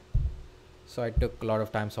 So I took a lot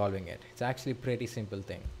of time solving it. It's actually pretty simple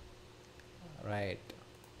thing. Right.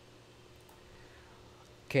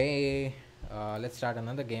 Okay. Let's start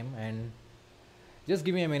another game, and just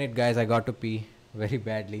give me a minute, guys. I got to pee very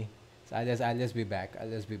badly. So I'll just be back.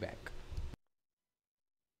 I'll just be back.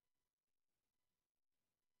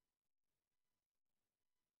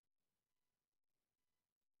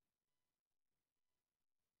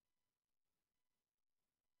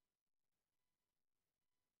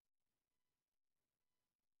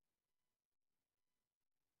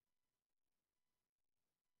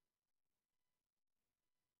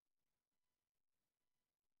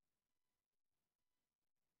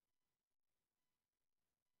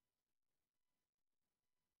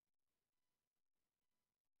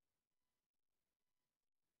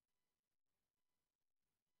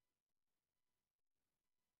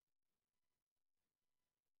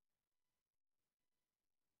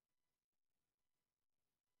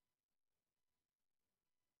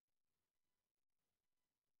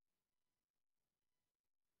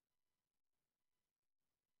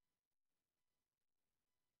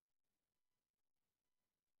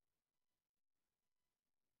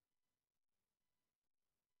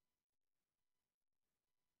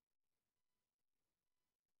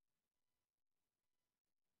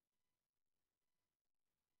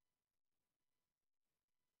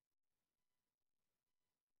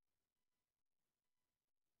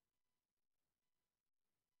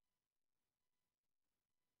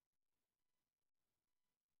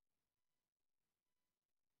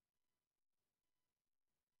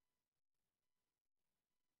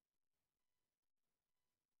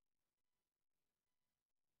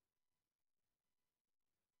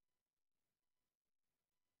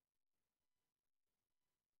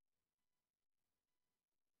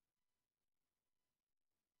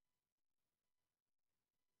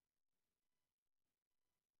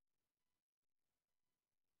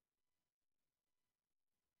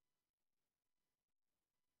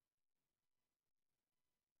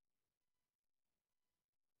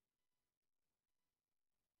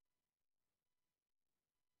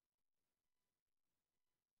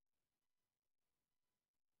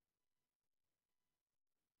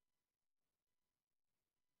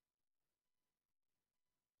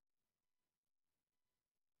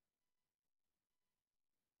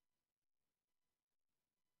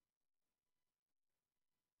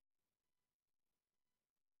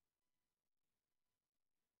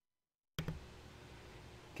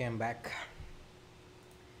 Okay, I'm back.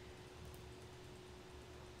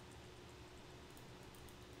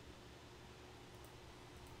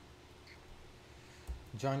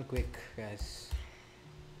 Join quick, guys.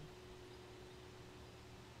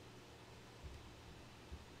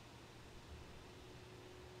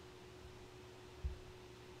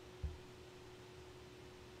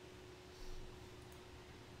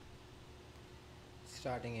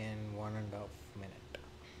 Starting in 1.5 minute.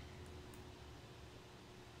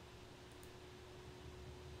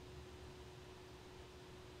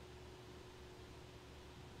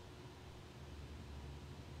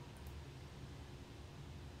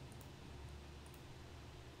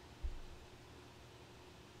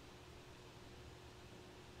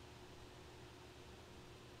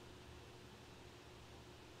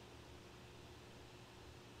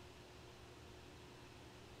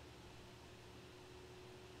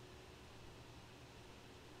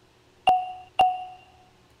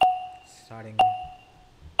 Starting.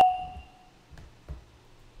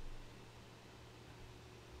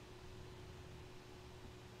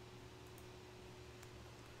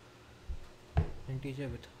 Integer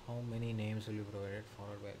with how many names will be provided,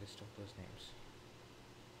 followed by a list of those names.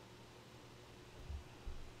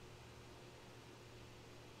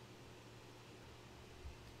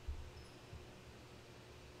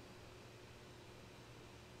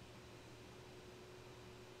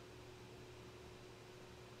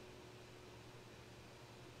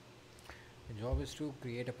 The job is to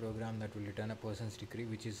create a program that will return a person's degree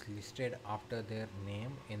which is listed after their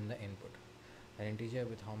name in the input. An integer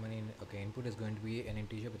with how many, okay, input is going to be an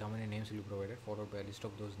integer with how many names will be provided, followed by a list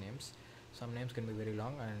of those names. Some names can be very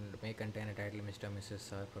long and may contain a title, Mr., Mrs.,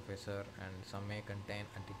 Sir, Professor, and some may contain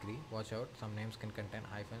a degree. Watch out, some names can contain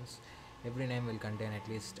hyphens. Every name will contain at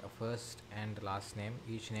least a first and last name.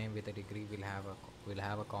 Each name with a degree will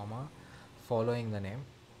have a comma following the name.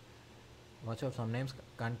 Watch out, some names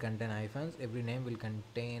can't contain hyphens. Every name will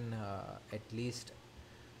contain at least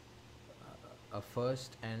a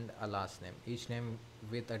first and a last name. Each name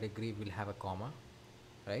with a degree will have a comma,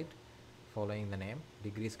 right? Following the name.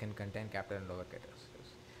 Degrees can contain capital and lowercase.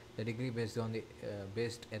 The degree based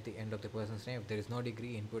at the end of the person's name. If there is no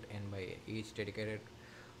degree, input n by a. Each dedicated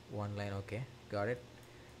one line. Okay, got it.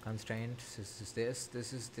 Constraints is this.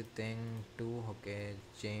 This is the thing too. Okay,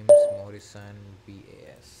 James Morrison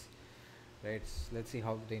BAS. Right. Let's see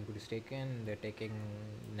how the input is taken. They're taking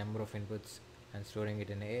number of inputs and storing it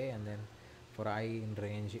in A, and then for I in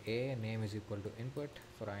range A, name is equal to input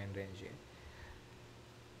for I in range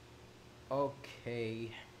A.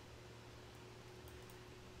 Okay.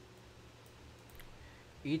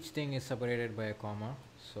 Each thing is separated by a comma,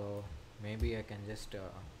 so maybe I can just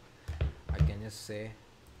say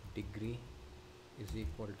degree is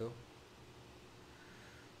equal to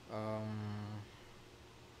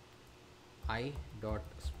I dot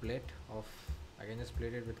split of, I can just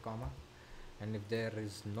split it with comma, and if there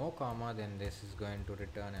is no comma then this is going to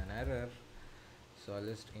return an error, so I'll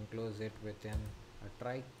just enclose it within a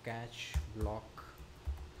try catch block,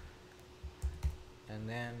 and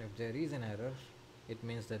then if there is an error it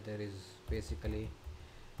means that there is basically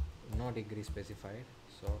no degree specified,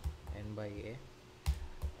 so n by a,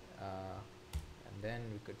 and then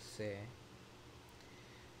we could say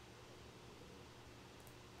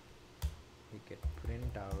we could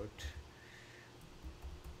print out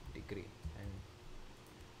degree, and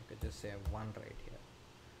I could just say 1 right here.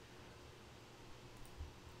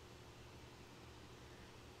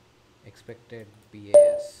 Expected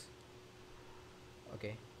BAS.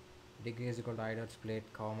 Okay, degree is equal to I dot split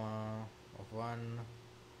comma of 1.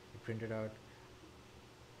 We print it out.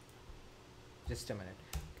 Just a minute,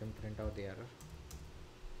 can print out the error.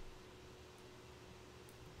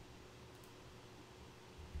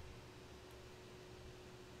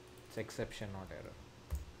 It's exception, not error.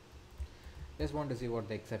 Just want to see what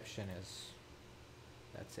the exception is.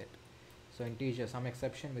 That's it. So integer, some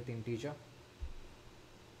exception with integer.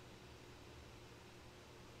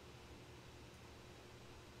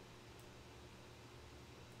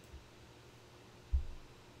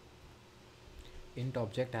 Int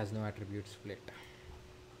object has no attribute split.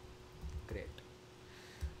 Great.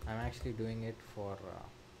 I'm actually doing it for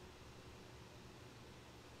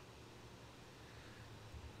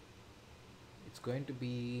it's going to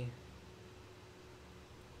be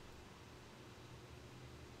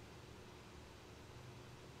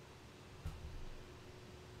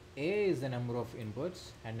A is the number of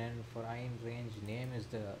inputs, and then for I in range name is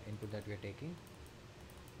the input that we are taking,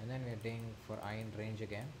 and then we are doing for I in range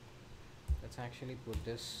again. Let's actually put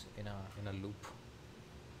this in a loop.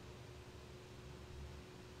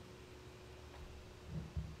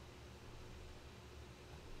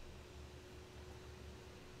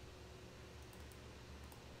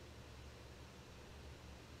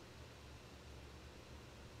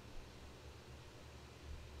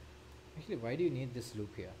 Actually, why do you need this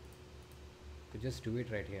loop here? You could just do it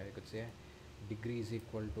right here. You could say degree is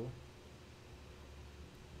equal to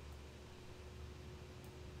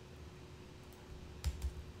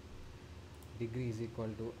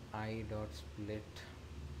I dot split.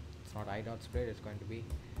 It's not I dot split, it's going to be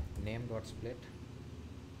name dot split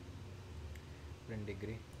print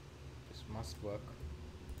degree. This must work.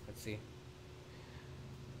 Let's see.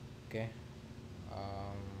 Okay,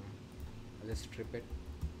 I'll just strip it.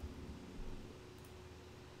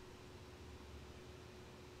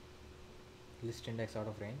 List index out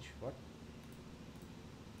of range. What?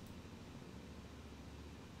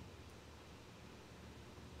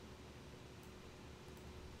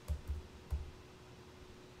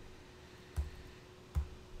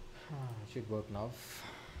 Should work now.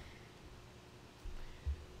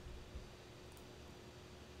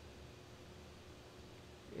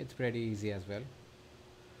 It's pretty easy as well.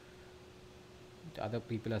 The other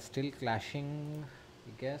people are still clashing,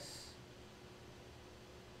 I guess.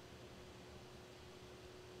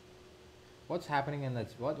 What's happening in the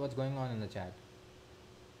what's going on in the chat?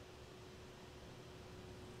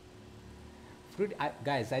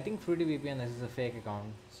 Guys, I think Fruity VPN, this is a fake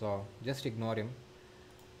account, so just ignore him.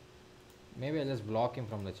 Maybe I'll just block him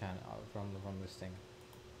from the channel, from this thing.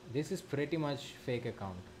 This is pretty much fake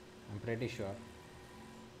account, I'm pretty sure.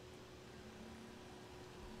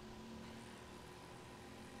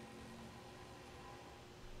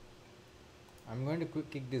 I'm going to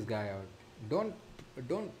kick this guy out.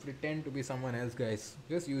 Don't pretend to be someone else, guys.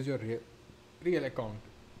 Just use your real account.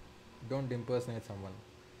 Don't impersonate someone.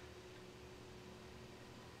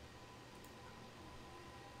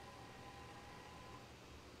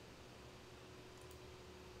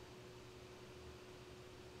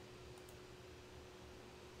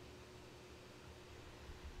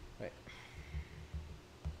 Right.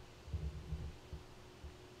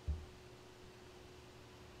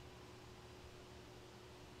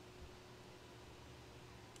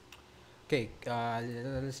 Okay,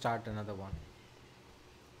 let's start another one.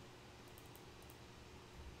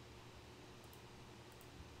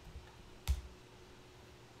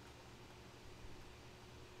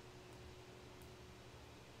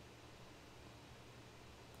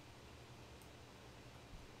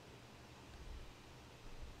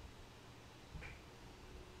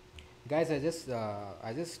 Guys,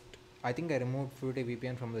 I think I removed Fruity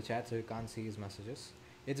VPN from the chat so you can't see his messages.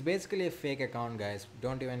 It's basically a fake account, guys.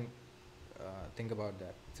 Don't even think about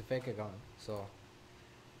that. It's a fake account, so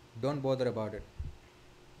don't bother about it.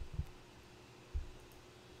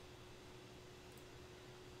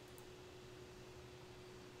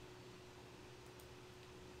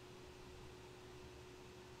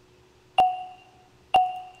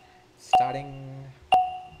 Starting.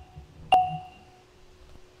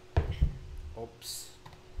 Oops.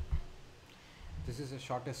 This is the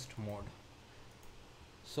shortest mode.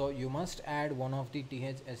 So you must add one of the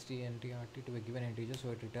th, st, and trt to a given integer,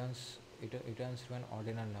 so it returns to an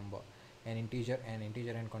ordinal number, an integer and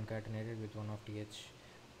concatenated with one of th.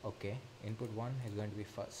 Okay, input 1 is going to be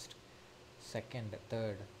first, second,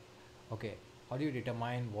 third. Okay, how do you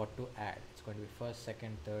determine what to add? It's going to be first,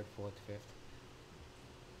 second, third, fourth, fifth.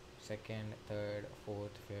 Second, third,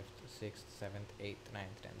 fourth, fifth, sixth, seventh, eighth,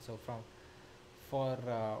 ninth, tenth. So for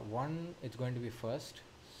 1 it's going to be first,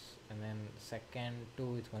 and then second,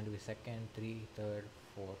 2 it's going to be second, 3 third,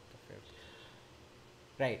 fourth, fifth.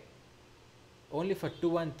 Right, only for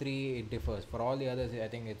 2 and 3 it differs. For all the others I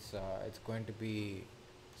think it's going to be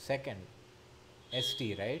second,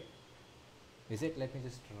 st, right? Is it? Let me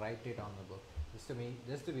just write it on the book just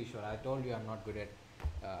to be sure. I told you I'm not good at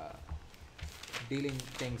dealing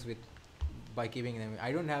things with by keeping them.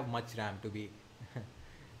 I don't have much RAM to be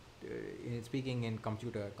speaking in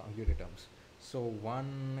computer terms. So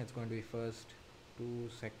 1 it's going to be first, 2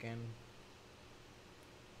 second,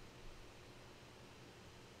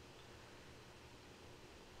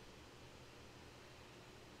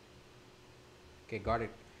 okay, got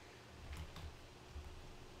it.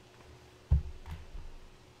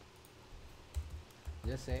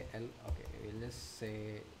 Just say L. Okay, we'll just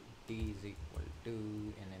say t is equal to,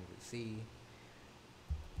 and then we'll see.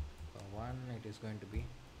 For 1 it is going to be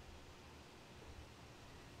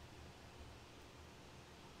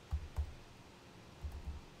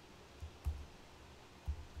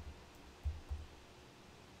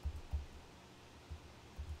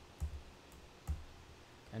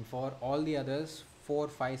and for all the others 4,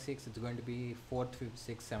 5, 6 it's going to be 4th, 5th,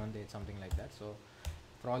 6th, 7th, 8th, something like that. So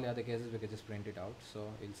for all the other cases we can just print it out.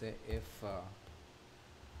 So we'll say if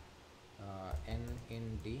n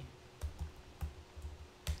in d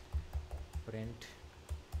print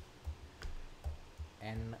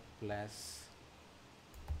n plus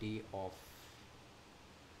d of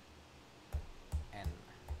n.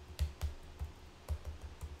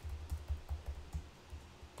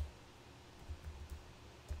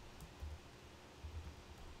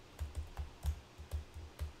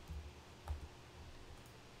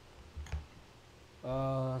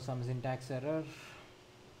 Some syntax error.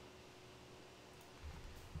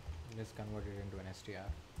 Let's convert it into an str.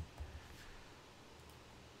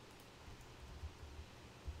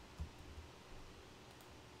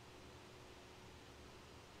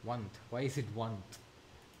 Oneth. Why is it oneth?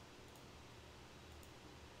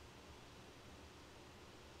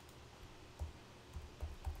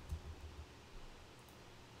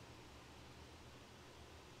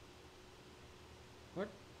 What?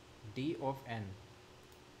 D of n,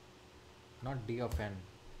 not d of n.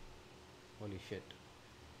 Holy shit.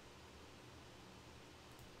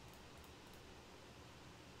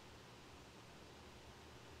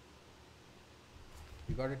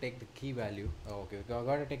 You got to take the key value. Oh, okay, you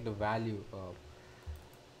got to take the value of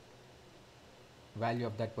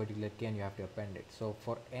that particular key, and you have to append it. So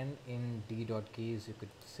for n in d dot keys, you could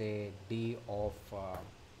say d of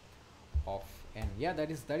n. Yeah,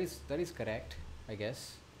 that is correct, I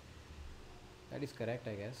guess. That is correct,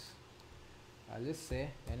 I guess. I'll just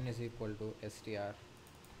say n is equal to str,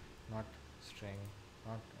 not string,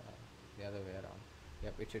 not the other way around.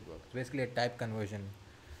 Yep, it should work. It's basically a type conversion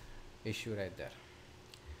issue right there.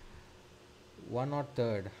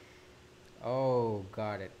 1/3. Oh,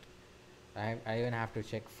 got it. I even have to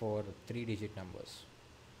check for 3-digit numbers.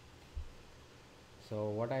 So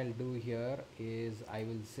what I'll do here is I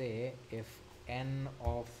will say if n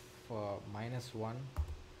of -1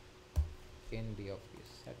 in d of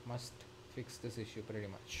this, that must fix this issue pretty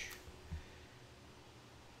much.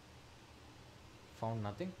 Found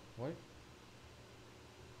nothing. What?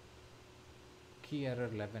 Key error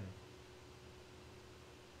 11.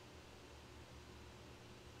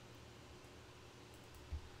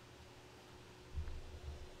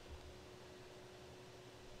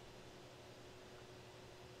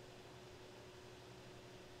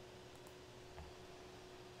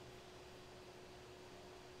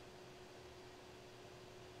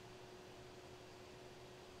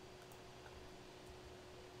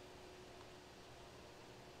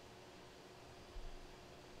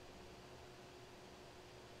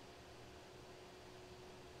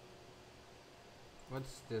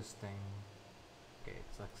 What's this thing? Okay,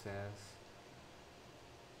 success.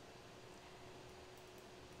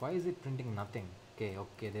 Why is it printing nothing?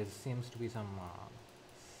 Okay, there seems to be some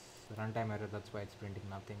runtime error, that's why it's printing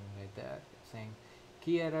nothing right there. Saying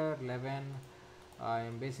key error 11. I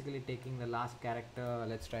am basically taking the last character.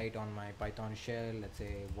 Let's try it on my Python shell. Let's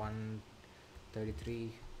say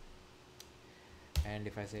 133, and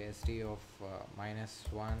if I say st of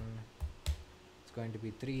 -1, it's going to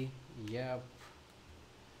be 3. Yep.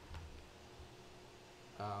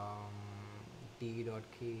 D dot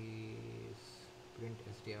keys print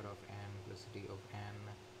str of n plus d of n.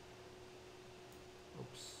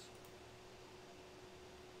 Oops.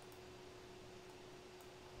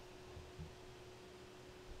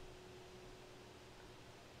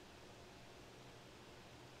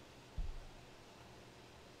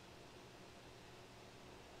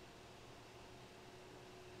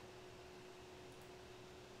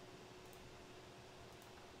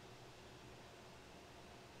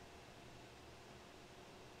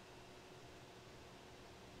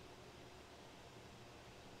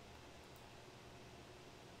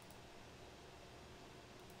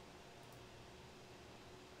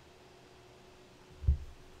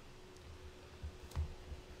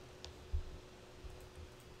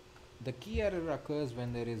 The key error occurs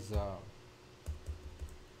when there is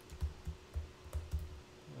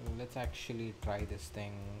let's actually try this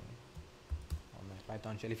thing on my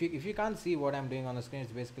Python shell. If you can't see what I'm doing on the screen,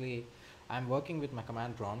 it's basically I'm working with my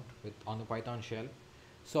command prompt on the Python shell.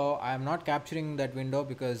 So I'm not capturing that window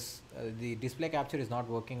because the display capture is not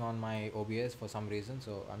working on my OBS for some reason.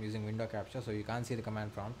 So I'm using window capture, so you can't see the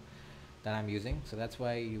command prompt that I'm using. So that's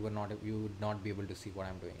why you would not be able to see what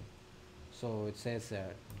I'm doing. So it says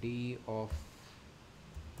d of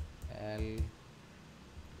l.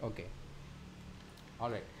 Okay. All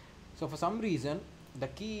right. So for some reason the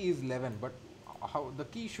key is 11, but how the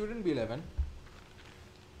key shouldn't be 11.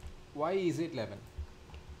 Why is it 11?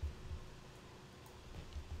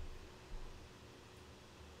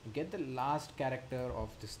 Get the last character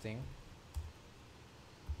of this thing.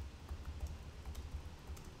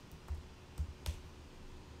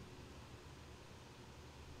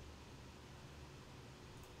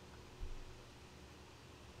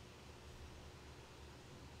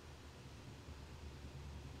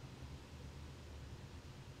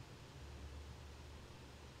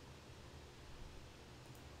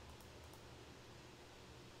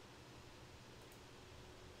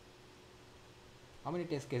 How many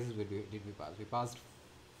test cases did we pass? We passed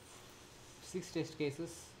 6 test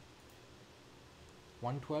cases.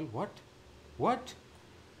 112. What?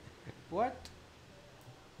 What?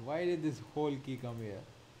 Why did this whole key come here?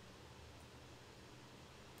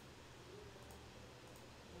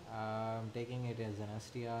 I'm taking it as an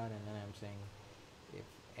str, and then I'm saying if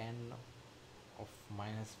n of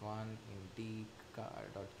 -1 in d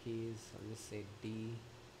dot keys, I'll just say d.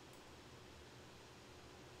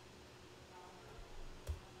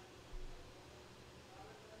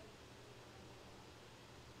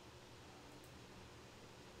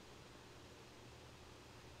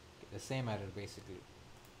 The same error basically.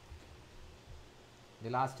 The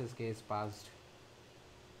last test case passed.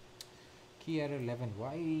 Key error 11.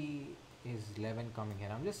 Why is 11 coming here?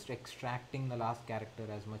 I'm just extracting the last character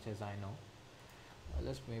as much as I know. I'll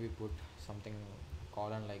just maybe put something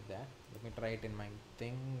colon like that. Let me try it in my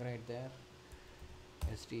thing right there.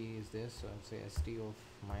 st is this, so I'll say st of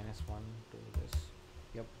 -1 to this.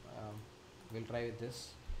 Yep. We'll try with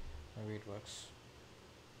this. Maybe it works.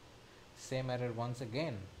 Same error once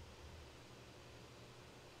again.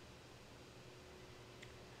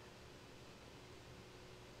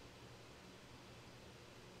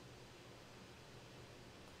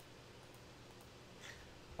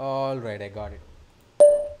 Alright, I got it.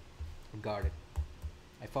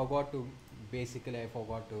 I forgot to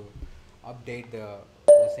update the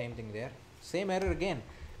same thing there. Same error again.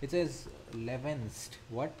 It says 11th.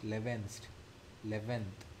 What?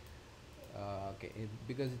 11th. Okay,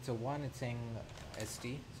 because it's a 1, it's saying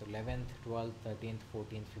st. So 11th, 12th, 13th,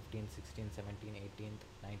 14th, 15th, 16th, 17th, 18th,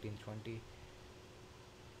 19th, 20th.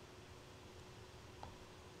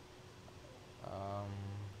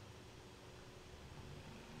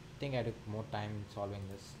 I think I took more time solving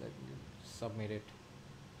this. Let me submit it.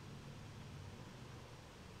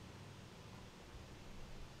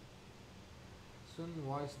 Sun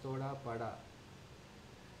voice thoda pada.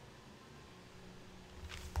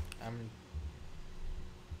 I'm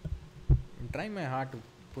trying my hard to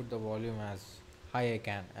put the volume as high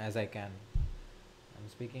as I can. I'm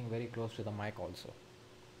speaking very close to the mic also.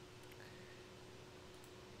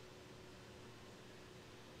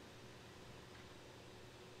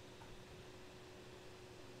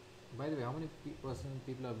 By the way, how many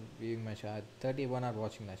people are viewing my chat? 31 are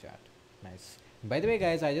watching the chat. Nice. By the way,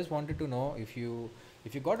 guys, I just wanted to know if you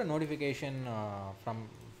got a notification from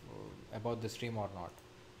about the stream or not.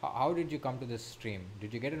 How did you come to this stream?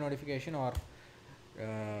 Did you get a notification, or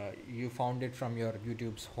you found it from your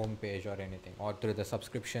YouTube's homepage or anything, or through the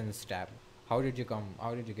subscriptions tab? How did you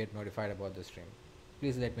get notified about the stream?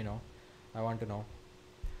 Please let me know. I want to know.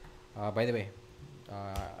 By the way,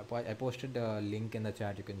 I posted the link in the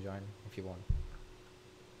chat. You can join if you want.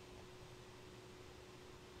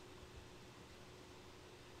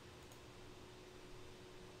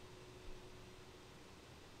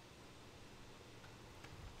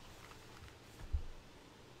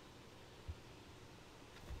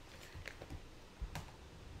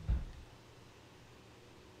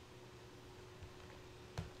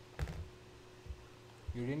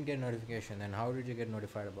 You didn't get notification, then how did you get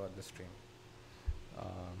notified about the stream?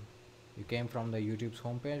 You came from the YouTube's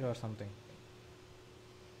homepage or something?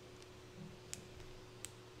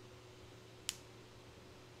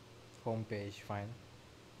 Homepage, fine.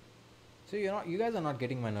 So you guys are not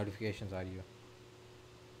getting my notifications, are you?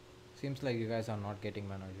 Seems like you guys are not getting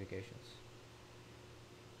my notifications.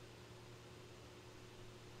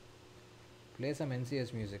 Play some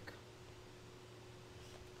NCS music.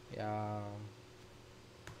 Yeah,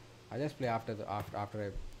 I just play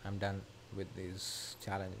after I'm done with these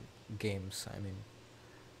challenge games. I mean,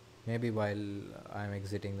 maybe while I'm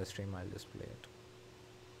exiting the stream, I'll just play it.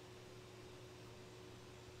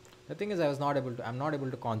 The thing is, I'm not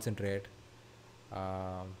able to concentrate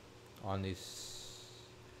on these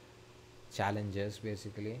challenges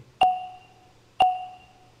basically,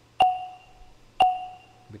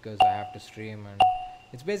 because I have to stream, and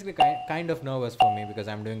it's basically kind of nervous for me because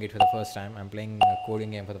I'm doing it for the first time. I'm playing a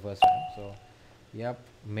coding game for the first time, so yep,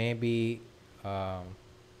 maybe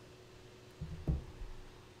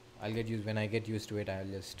when I get used to it, I'll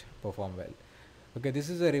just perform well. Okay, this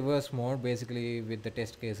is a reverse mode. Basically, with the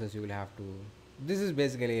test cases, you will have to. This is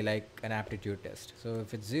basically like an aptitude test. So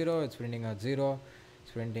if it's 0, it's printing out 0.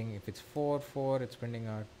 It's printing. If it's 4, it's printing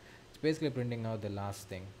out. It's basically printing out the last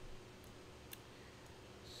thing.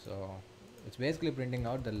 So it's basically printing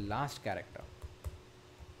out the last character.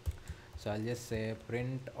 So I'll just say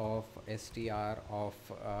print of str of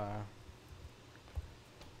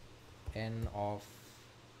n of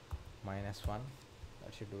 -1.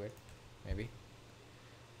 That should do it, maybe.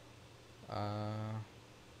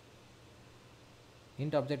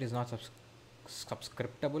 int object is not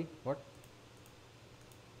subscriptable. What?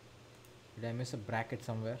 Did I miss a bracket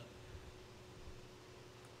somewhere?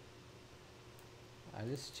 I'll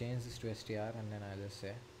just change this to str and then I'll just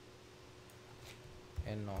say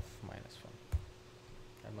n of -1.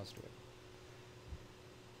 I must do it.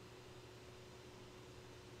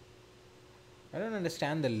 I don't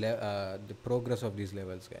understand the progress of these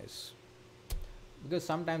levels, guys, because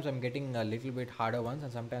sometimes I'm getting a little bit harder ones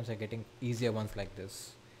and sometimes I'm getting easier ones like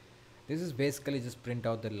this. This is basically just print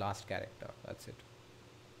out the last character. That's it.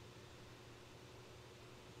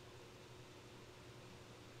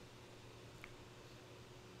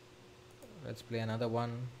 Let's play another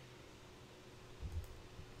one.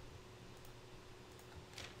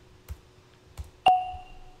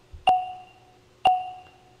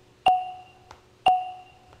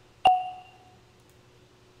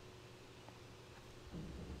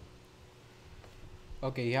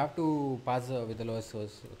 Okay, you have to pass with the lowest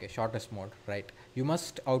source. Okay, shortest mode, right? You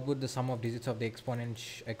must output the sum of digits of the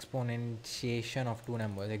exponentiation of two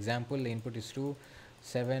numbers. Example, the input is 2,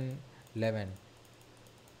 7, 11.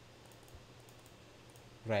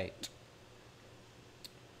 Right.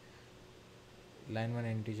 Line 1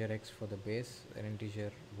 integer x for the base, and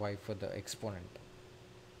integer y for the exponent.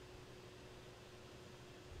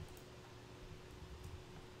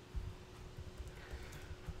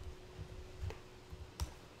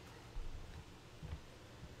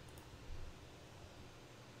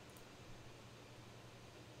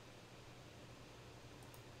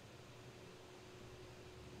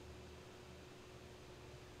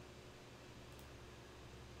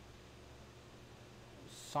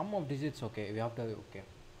 Sum of digits, okay, we have to, okay.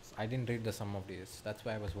 I didn't read the sum of digits. That's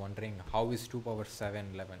why I was wondering how is 2 power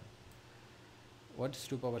 7 11. What's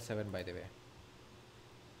 2 power 7 by the way?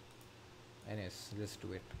 Anyways, let's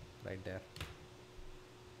do it right there.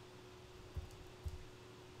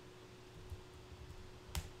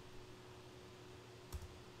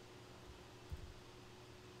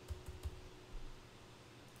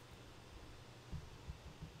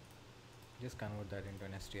 Just convert that into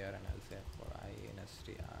an str and I'll say for I in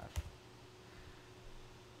str,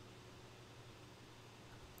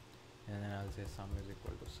 and then I'll say sum is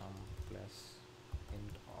equal to sum plus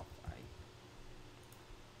int of I.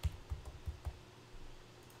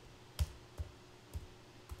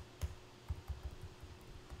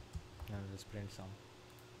 And I'll just print sum.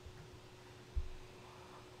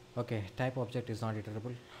 Okay, type object is not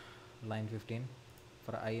iterable. Line 15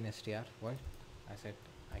 for I in str. What? I said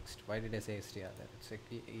next. Why did I say str there? It's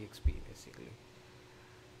exp basically.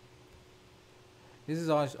 This is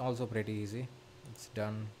also pretty easy. It's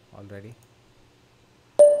done already.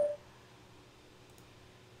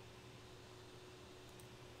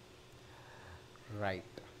 Right.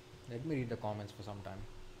 Let me read the comments for some time.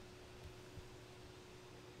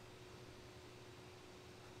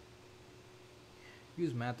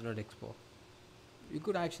 Use math.expo. You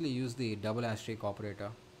could actually use the double asterisk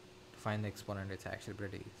operator to find the exponent. It's actually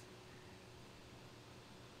pretty easy.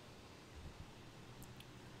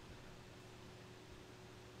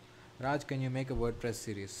 Raj, can you make a WordPress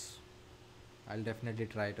series? I'll definitely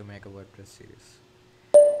try to make a WordPress series.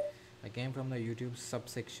 I came from the YouTube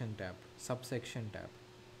subsection tab. Subsection tab.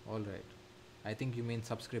 Alright. I think you mean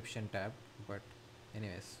subscription tab, but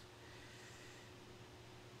anyways.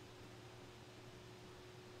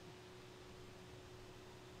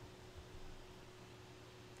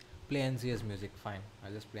 Play NCS music. Fine.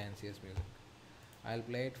 I'll just play NCS music. I'll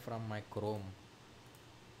play it from my Chrome.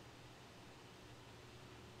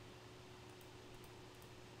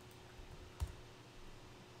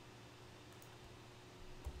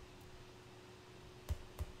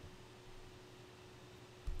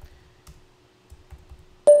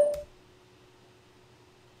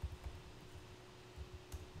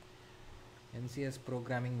 NCS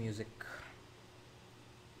programming music.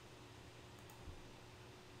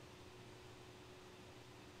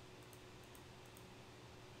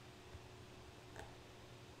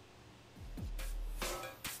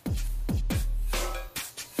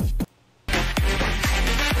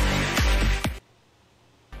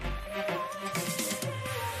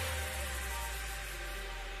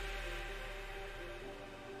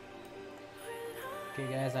 Okay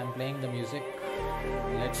guys, I'm playing the music.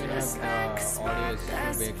 Let me know if audio is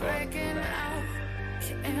too big or too loud.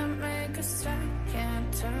 Can't make a stop,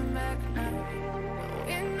 can't turn back now.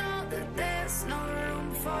 We know that there's no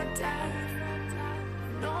room for doubt.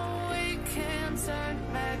 No, we can't turn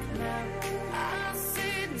back now. I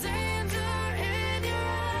see danger in your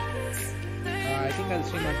eyes. I think I'll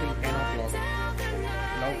stream until 10 o'clock.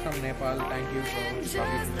 Love from Nepal, thank you for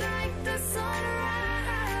coming.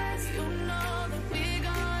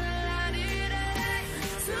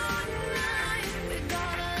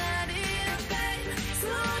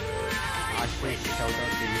 big shout out to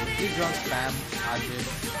you. Please don't spam Ajit.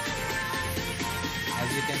 As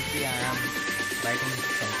you can see, I am writing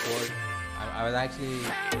some code. I was actually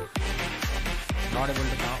not able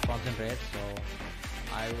to concentrate, so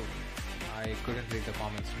I couldn't read the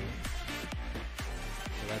comments too.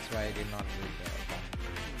 So that's why I did not read the comments.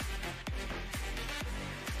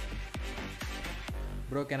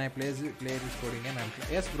 Bro, can I play this coding game?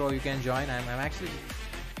 Yes, bro, you can join. I'm actually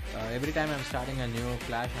every time I'm starting a new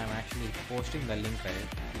clash, I'm actually posting the link, right?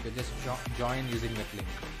 You could just join using that link.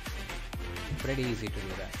 Pretty easy to do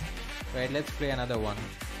that. Right, let's play another one.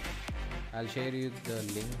 I'll share you the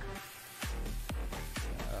link.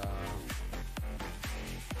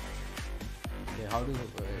 Okay, how do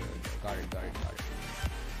got it.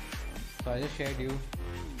 So I just shared you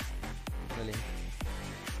the link.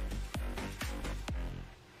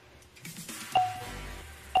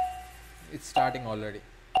 It's starting already.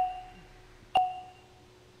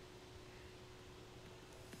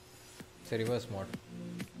 It's a reverse mode.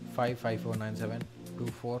 55497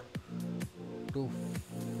 24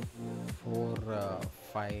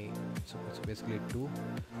 5. So it's basically 2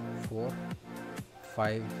 4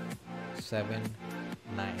 5 7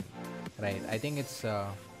 9. Right. I think it's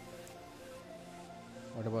what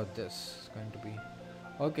about this? It's going to be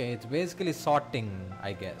okay. It's basically sorting,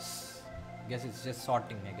 I guess. It's just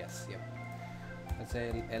sorting, I guess. Yep. Let's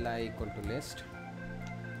say li equal to list,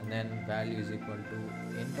 and then value is equal to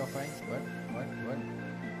int of I. What?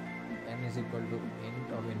 N is equal to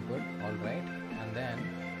int of input. All right, and then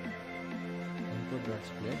input dot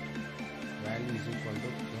split value is equal to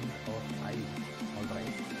int of I. All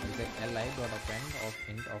right. I'll say li dot append of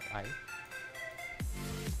int of I,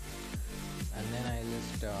 and then I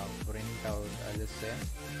just print out. I'll just say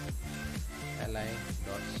li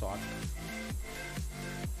dot sort.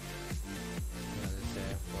 I'll say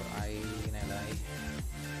for I in li.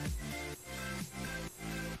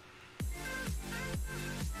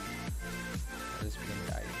 I'll just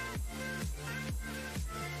print I.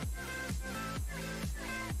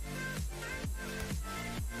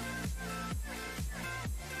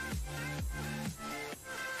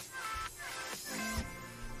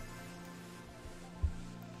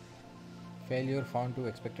 Failure found to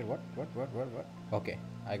expected. What? Okay,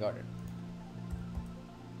 I got it.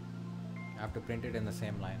 I have to print it in the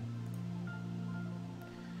same line.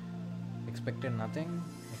 Expected nothing.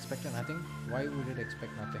 Why would it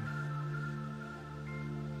expect nothing?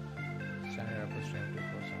 Standard output string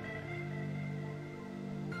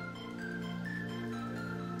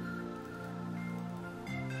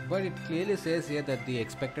 2479. But it clearly says here that the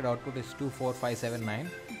expected output is 24579,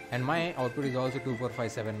 and my output is also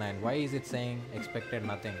 24579. Why is it saying expected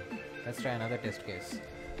nothing? Let's try another test case.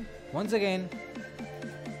 Once again,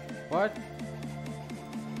 what?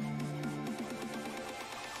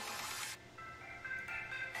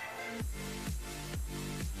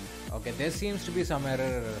 Okay, there seems to be some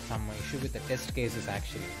error, some issue with the test cases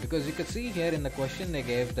actually, because you could see here in the question they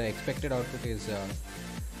gave the expected output is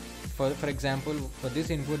for example, for this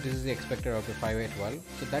input this is the expected output 5812,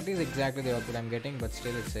 so that is exactly the output I'm getting, but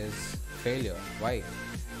still it says failure. Why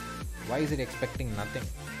is it expecting nothing?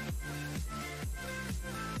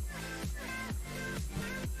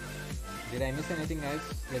 Did I miss anything, guys?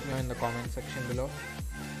 Let me know in the comment section below.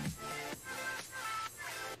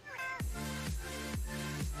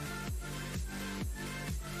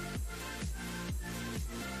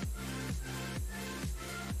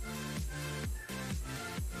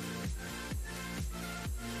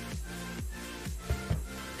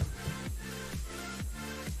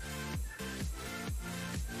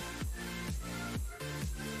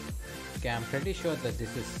 Okay, I'm pretty sure that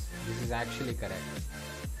this is actually correct.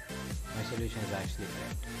 My solution is actually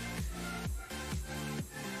correct.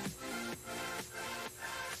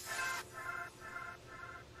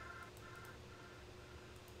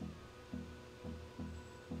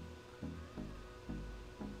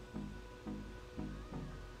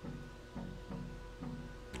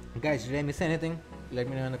 Guys, did I miss anything? Let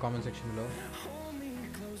me know in the comment section below.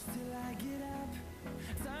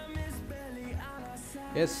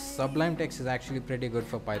 Yes, Sublime Text is actually pretty good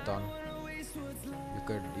for Python. You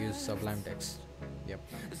could use Sublime Text. Yep.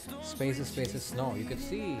 Spaces. No, you could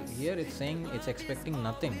see here it's saying it's expecting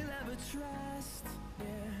nothing.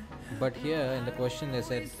 But here in the question they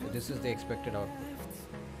said this is the expected output.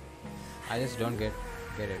 I just don't get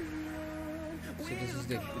it. So this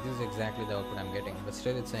is exactly the output I'm getting, but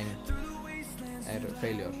still it's saying error,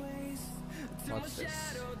 failure. What's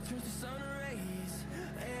this?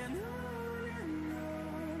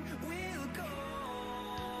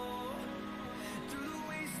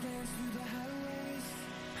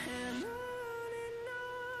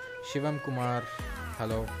 Shivam Kumar,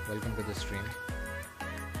 hello, welcome to the stream.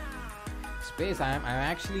 Space, I'm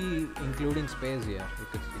actually including space here.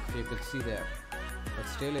 If you could see there, but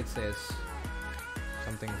still it says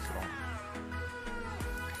something's wrong.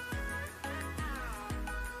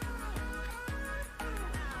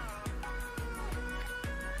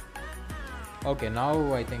 Okay,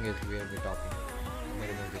 now I think it's we'll be talking. Let me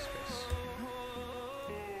remove this space.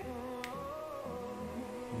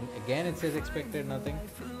 Again, it says expected nothing.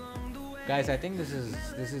 Guys, I think this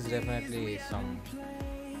is definitely some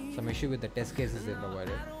issue with the test cases they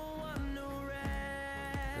provided.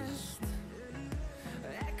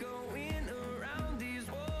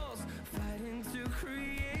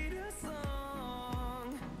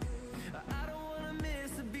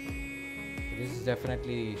 This is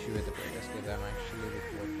definitely issue with the test case. I'm actually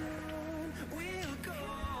reporting it.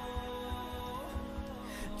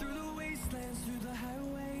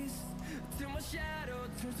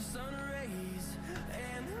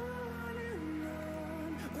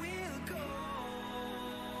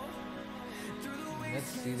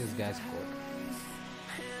 Let's see this guy's code.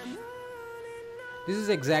 This is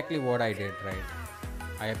exactly what I did, right?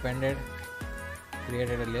 I appended,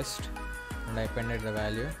 created a list, and I appended the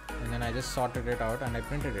value, and then I just sorted it out and I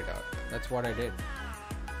printed it out. That's what I did.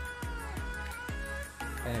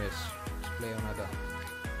 Anyways, let's play another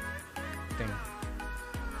thing.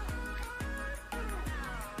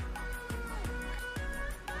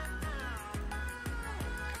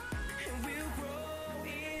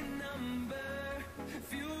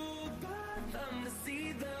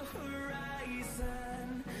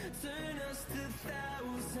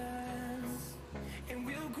 And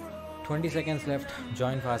we'll grow 20 seconds left.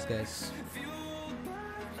 Join fast, guys.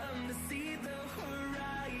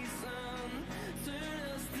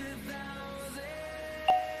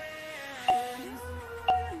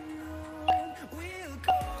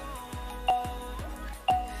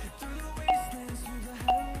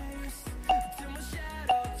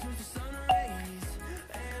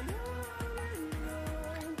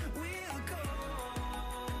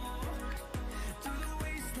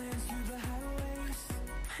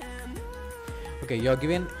 Okay, you're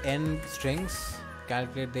given n strings.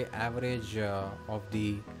 Calculate the average of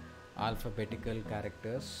the alphabetical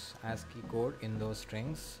characters ASCII code in those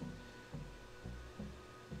strings.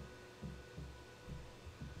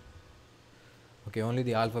 Okay, only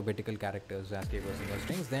the alphabetical characters ASCII codes in those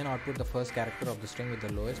strings. Then output the first character of the string with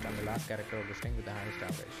the lowest and the last character of the string with the highest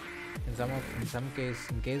average.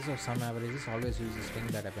 In case of some averages, always use the string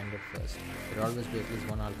that appended first. There will always be at least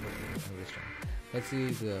one alphabet in every string. Let's see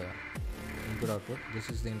the input output. This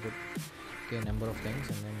is the input, okay, number of things,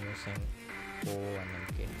 and then you're saying O and then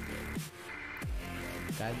K.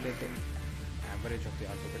 Calculate the average of the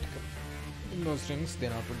alphabetical in those strings,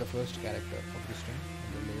 then output the first character of the string,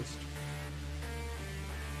 the lowest.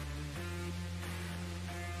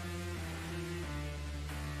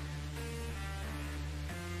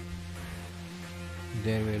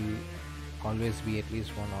 There will always be at least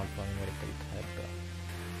one alphanumerical character.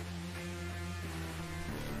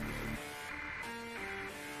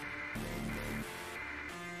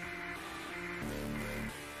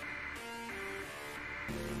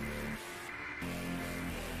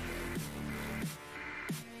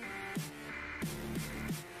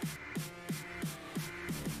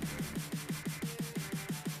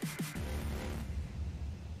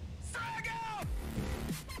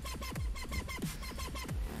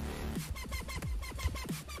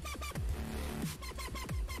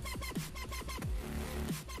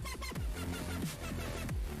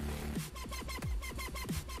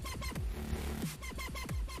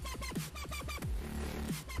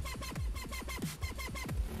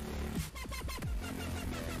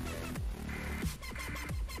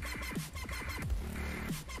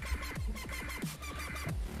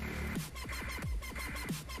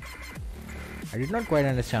 I did not quite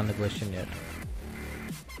understand the question yet.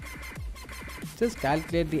 Just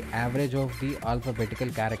calculate the average of the alphabetical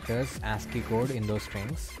characters ASCII code in those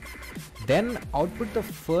strings. Then output the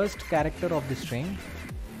first character of the string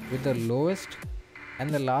with the lowest and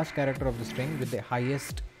the last character of the string with the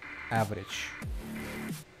highest average.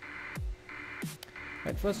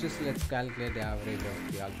 At first, let's calculate the average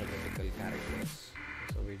of the alphabetical characters.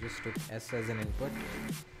 So we just took S as an input.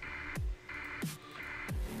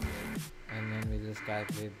 And then we just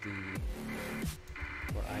calculate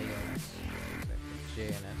for I and S, J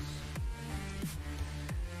and S,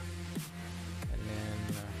 and then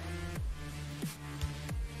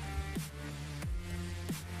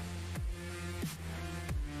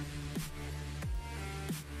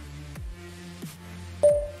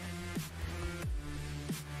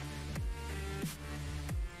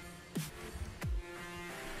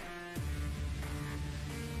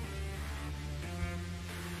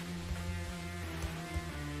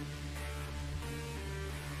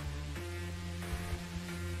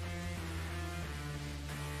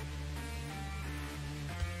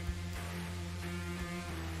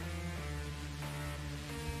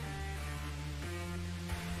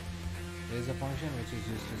there's a function which is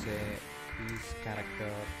used to say is character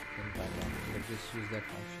in Python. Let's just use that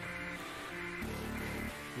function.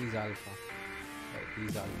 Is alpha. Right,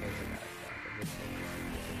 is alpha is a character. Let's say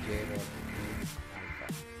j dot is alpha.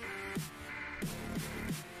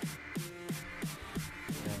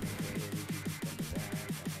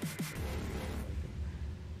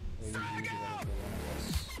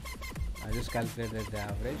 I just calculated the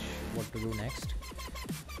average. What to do next?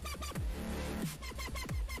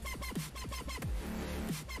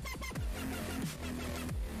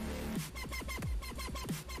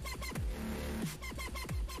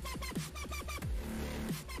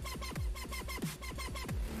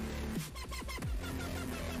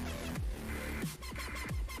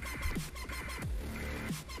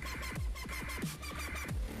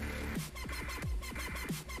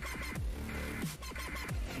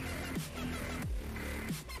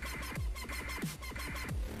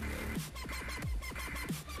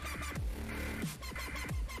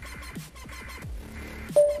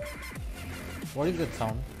 What is that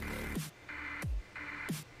sound?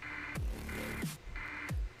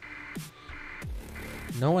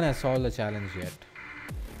 No one has solved the challenge yet.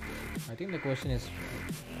 I think the question is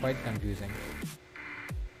quite confusing.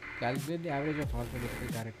 Calculate the average of alphabetical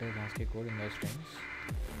characters in ASCII code in those strings.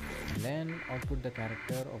 And then output the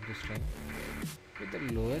character of the string with the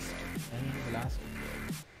lowest and the last.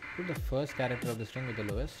 Put the first character of the string with the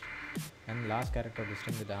lowest and last character of the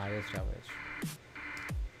string with the highest average.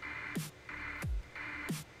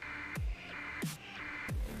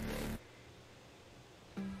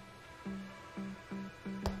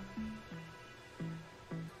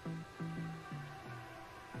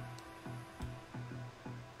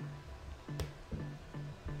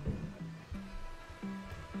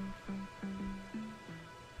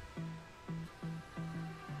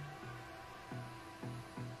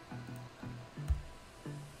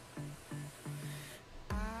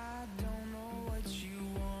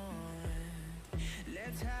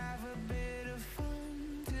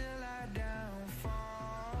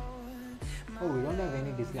 Oh, we don't have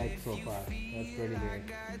any dislikes so far. That's pretty great.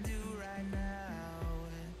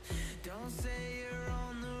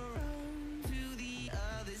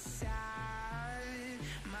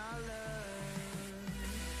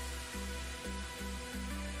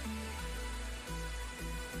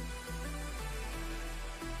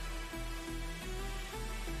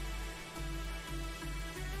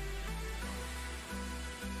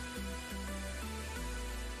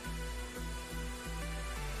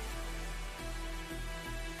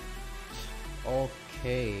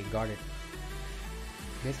 Okay, got it.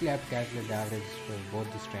 Basically, I have to calculate the average for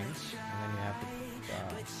both the strings, and then you have to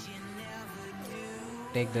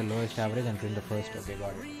take the lowest average and print the first. Okay,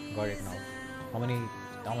 got it now. How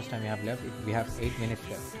much time we have left? We have 8 minutes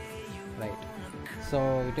left, right? So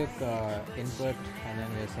we took input, and then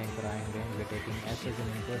we are saying for I and range, we are taking S as an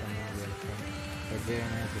input, and then we are saying for J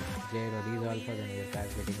and S, J dot is alpha, then we are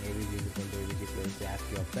calculating AVG is equal to AVG plus the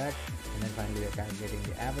ASCII of that, and then finally we are calculating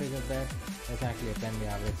the average of that. Let's actually append the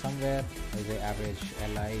average somewhere. I'll say average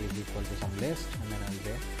li is equal to some list, and then I'll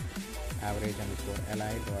say average underscore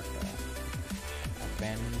li dot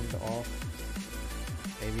append of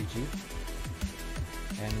AVG.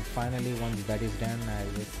 And finally, once that is done, I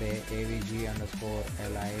will say avg underscore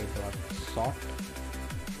li dot sort.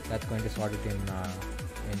 That's going to sort it in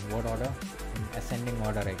what order? In ascending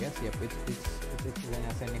order, I guess. Yep, it's in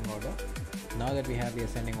ascending order. Now that we have the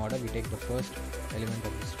ascending order, we take the first element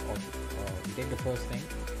of this. We take the first thing,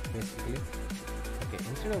 basically. Okay,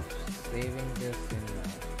 instead of saving this in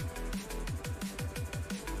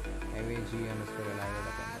avg underscore li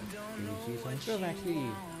dot avg, so instead of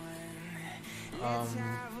actually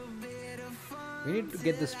we need to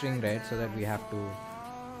get the string right, so that we have to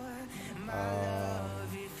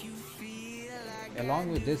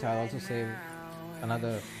along with this I'll also save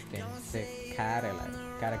another thing, say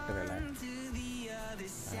character li,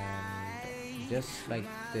 and just like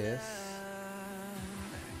this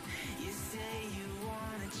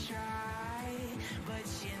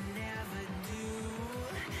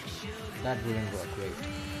that wouldn't work. Wait,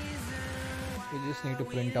 we just need to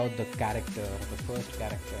print out the character, the first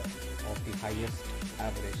character of the highest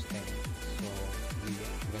average thing. So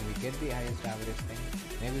when we get the highest average thing,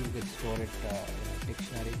 maybe we could store it in a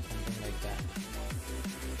dictionary, something like that.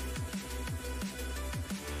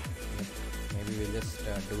 Maybe we'll just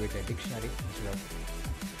do it a dictionary instead of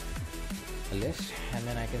a list, and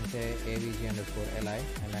then I can say avg underscore li,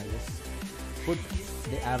 and I'll just put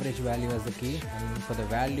the average value as the key, and for the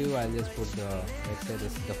value I'll just put the, let's say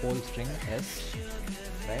this, the whole string s,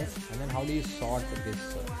 right? And then how do you sort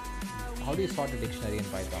this how do you sort a dictionary in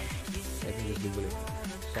Python? Let me just Google it.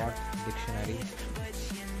 Sort dictionary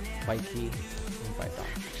by key in Python.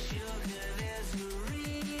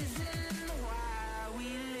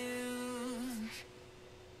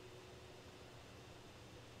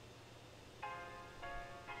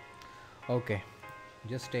 Okay,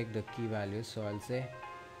 just take the key values. So I'll say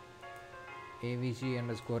avg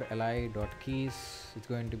underscore li dot keys. It's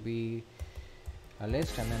going to be a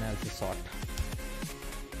list, and then I'll say sort.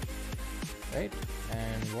 Right,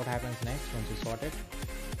 and what happens next once you sort it?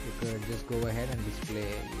 You could just go ahead and display.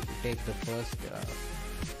 You take the first,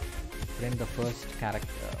 print the first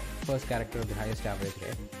character of the highest average,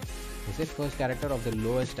 right? Is it first character of the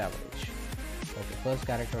lowest average? Okay, first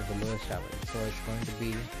character of the lowest average. So it's going to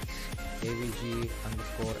be avg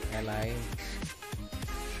underscore li.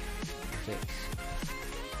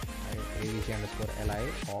 Avg underscore li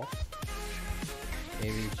of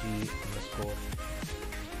avg underscore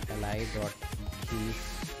li dot keys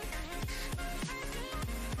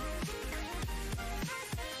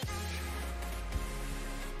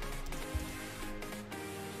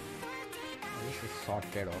this is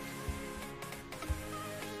sorted off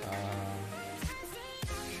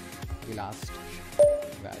the last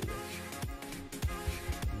value.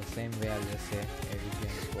 In the same way, I'll just say avg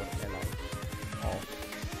underscore li of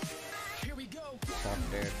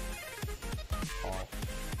sorted off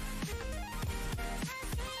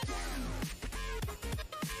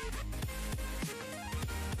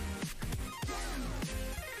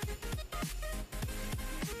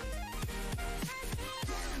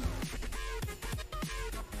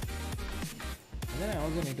then I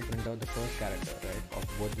also need to print out the first character, right, of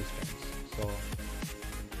both the strings. So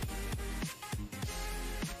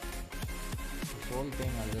this whole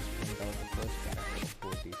thing, I'll just print out the first character of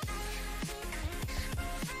both these strings.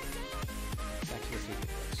 Let's actually see what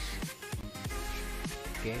it does.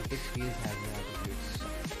 Okay, tick keys has no attributes.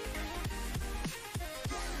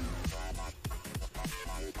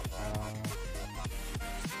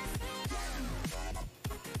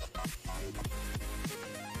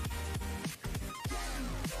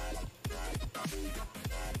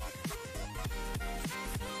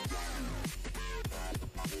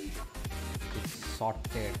 It's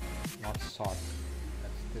sorted, not sort.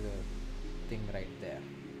 That's the thing right there.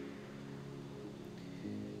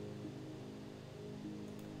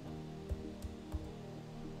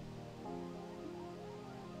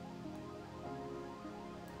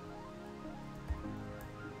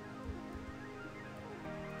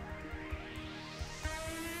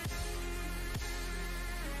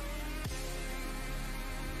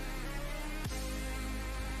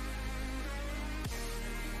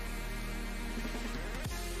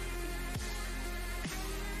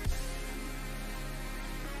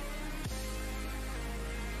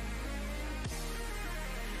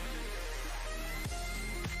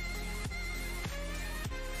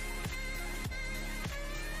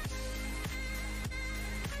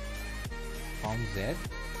 Found Z.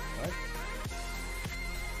 What?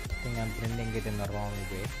 I think I'm printing it in the wrong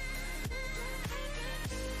way.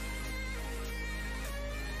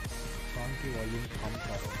 Funky volume come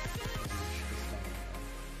from.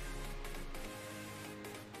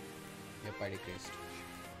 Yep, I decreased.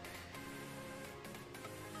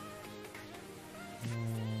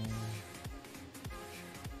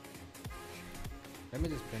 Let me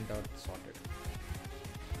just print out sorted.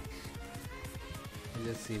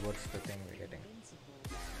 Let's just see what's the thing we're getting.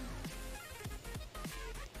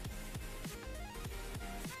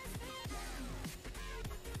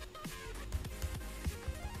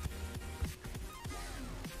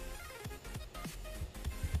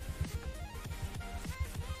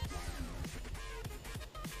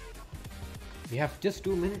 We have just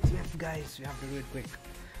 2 minutes left, guys. We have to do it quick.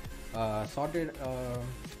 Sorted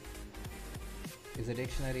is a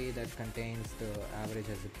dictionary that contains the average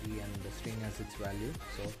as a key and the string as its value.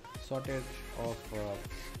 So sorted of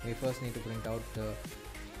we first need to print out the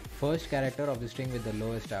first character of the string with the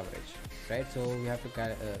lowest average, right? So we have to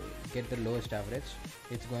get the lowest average.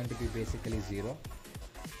 It's going to be basically 0.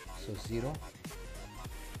 So 0.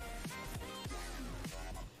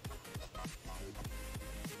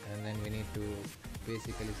 And then we need to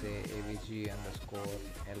basically say avg underscore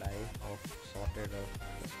li of sorted of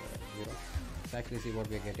 0. Let's actually see what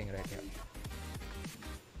we're getting right here.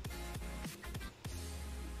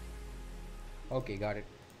 Okay, got it.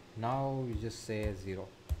 Now you just say 0.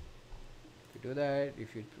 If you do that,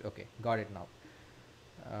 okay, got it now.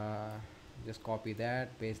 Just copy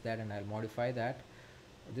that, paste that, and I'll modify that.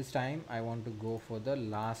 This time I want to go for the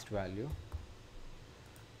last value.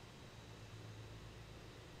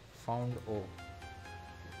 Found O.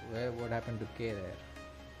 What happened to K there?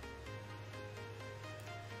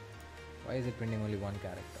 Why is it printing only one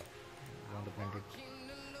character? I want to print it.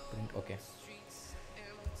 Print. Okay.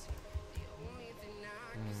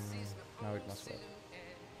 Now it must work.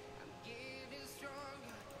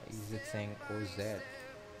 Is it saying OZ?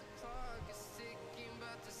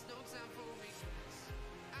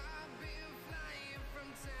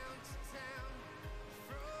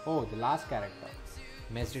 Oh, the last character.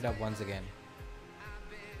 Messed it up once again.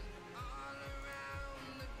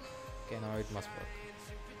 Okay, now it must work.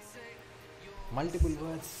 Multiple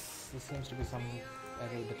words. This seems to be some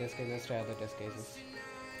error. The test cases, try other test cases.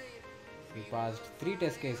 We passed 3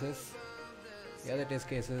 test cases. The other test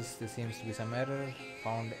cases, there seems to be some error.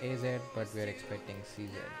 Found AZ, but we are expecting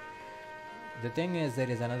CZ. The thing is, there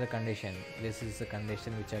is another condition. This is a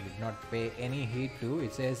condition which I did not pay any heed to.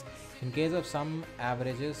 It says, in case of some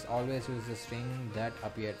averages, always use the string that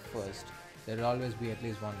appeared first. There will always be at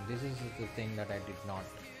least one. This is the thing that I did not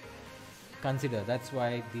consider. That's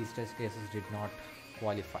why these test cases did not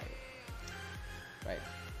qualify. Right.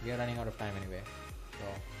 We are running out of time anyway. So,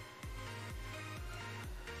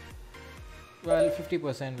 well,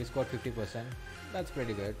 50%. We scored 50%. That's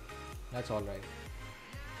pretty good. That's all right.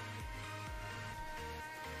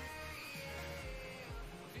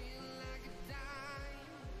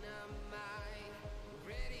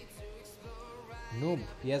 Noob.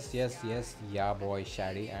 Yes. Yeah, boy,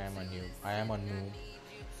 Shady. I am a noob. I am a noob.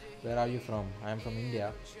 Where are you from? I am from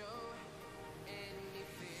India.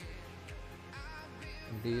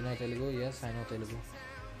 Do you know Telugu? Yes, I know Telugu.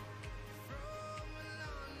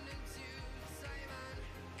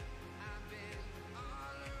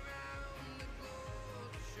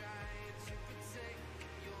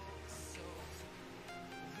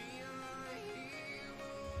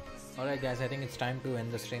 Alright guys, I think it's time to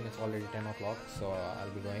end the stream. It's already 10 o'clock, so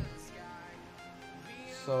I'll be going.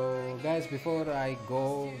 So guys, before I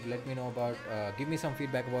go, let me know about, give me some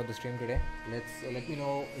feedback about the stream today. Let me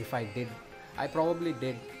know if I did. I probably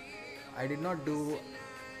did. I did not do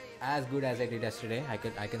as good as I did yesterday.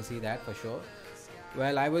 I can see that for sure.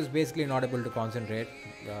 Well, I was basically not able to concentrate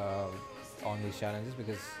on these challenges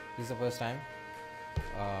because this is the first time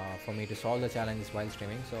for me to solve the challenges while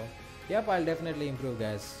streaming. So yep, I'll definitely improve,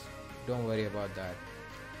 guys. Don't worry about that.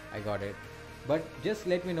 I got it. But just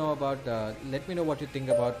let me know about let me know what you think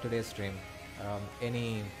about today's stream.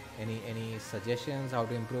 Any suggestions how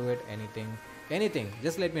to improve it? Anything?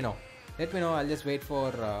 Just let me know. Let me know. I'll just wait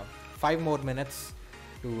for 5 more minutes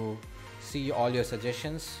to see all your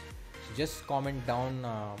suggestions. So just comment down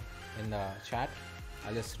in the chat.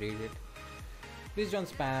 I'll just read it. Please don't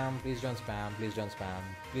spam. Please don't spam. Please don't spam.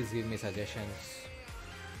 Please give me suggestions.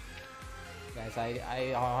 Guys,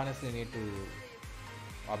 I honestly need to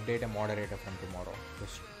update a moderator from tomorrow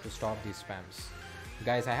to stop these spams.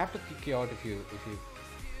 Guys, I have to kick you out if you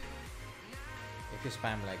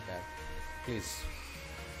spam like that. Please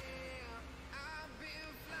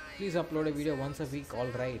upload a video once a week.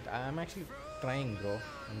 All right, I'm actually trying, bro.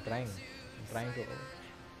 I'm trying to.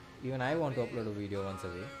 Even I want to upload a video once a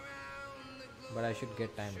week, but I should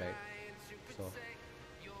get time right. So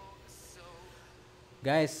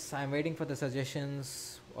guys, I'm waiting for the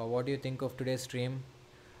suggestions. What do you think of today's stream?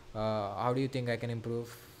 How do you think I can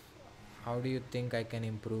improve?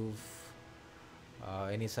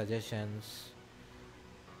 Any suggestions?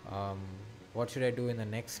 What should I do in the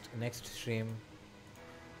next stream?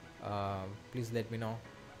 Please let me know.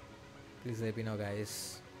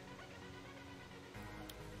 Guys.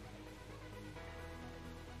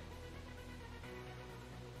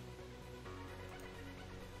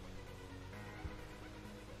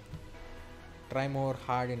 Try more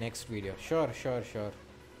hard in next video. Sure.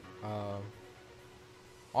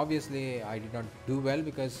 Obviously I did not do well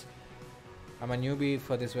because I'm a newbie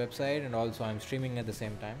for this website and also I'm streaming at the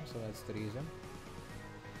same time, so that's the reason.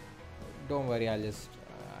 Don't worry,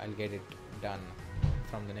 I'll get it done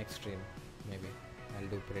from the next stream. Maybe I'll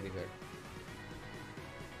do pretty good.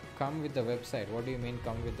 Come with the website. What do you mean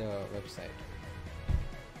come with the website?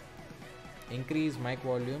 Increase mic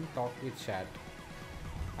volume, talk with chat.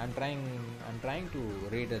 I'm trying to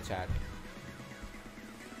read the chat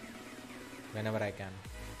whenever I can.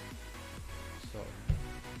 So,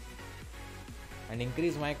 and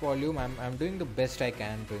increase mic volume. I'm doing the best I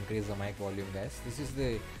can to increase the mic volume, guys. This is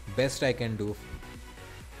the best I can do.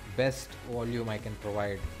 Best volume I can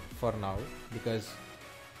provide for now, because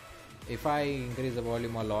if I increase the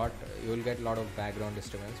volume a lot, you will get a lot of background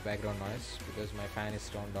disturbance, background noise, because my fan is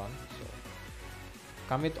turned on. So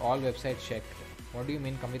come with all websites checked. What do you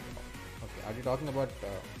mean come with? Okay, are you talking about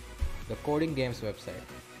the Coding Games website?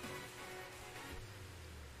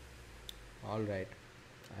 Alright,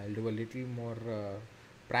 I'll do a little more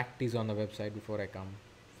practice on the website before I come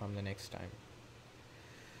from the next time.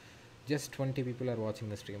 Just 20 people are watching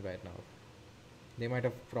the stream right now. They might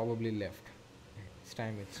have probably left. It's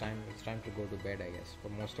time to go to bed, I guess, for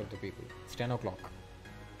most of the people. It's 10 o'clock.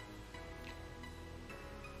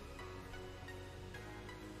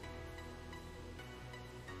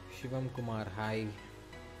 Shivam Kumar, hi.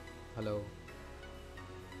 Hello.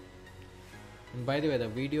 And by the way, the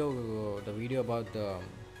video about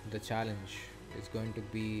the challenge is going to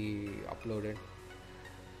be uploaded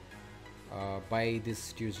by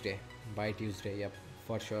this Tuesday. By Tuesday, yep,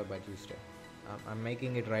 for sure by Tuesday. I'm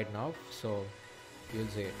making it right now, so you'll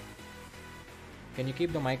see it. Can you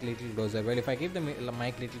keep the mic little closer? Well, if I keep the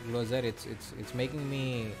mic little closer, it's making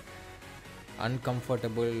me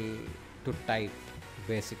uncomfortable to type,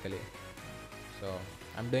 basically. So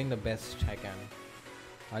I'm doing the best I can.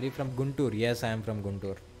 Are you from Guntur? Yes, I am from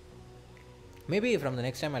Guntur. Maybe from the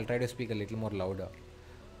next time I'll try to speak a little more louder.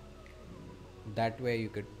 That way you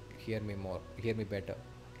could hear me better.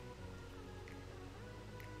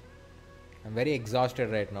 I'm very exhausted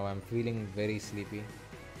right now. I'm feeling very sleepy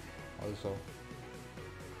also.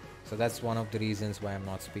 So that's one of the reasons why I'm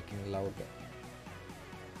not speaking loud.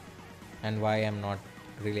 And why I'm not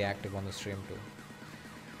really active on the stream too.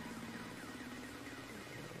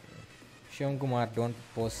 Shivam Kumar, don't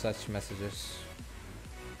post such messages.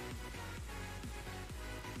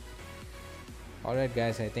 Alright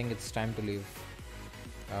guys, I think it's time to leave.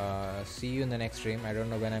 See you in the next stream. I don't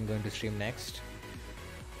know when I'm going to stream next.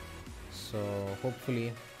 So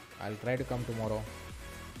hopefully I'll try to come tomorrow.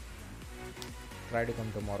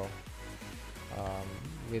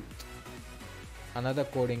 With another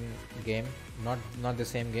coding game. Not the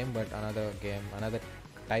same game, but another game, another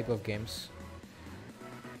type of games.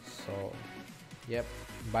 So yep,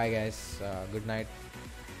 bye guys, good night.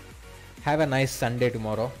 Have a nice Sunday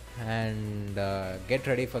tomorrow, and get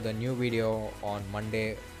ready for the new video on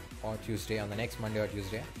Monday or Tuesday, on the next Monday or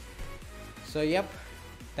Tuesday. So yep,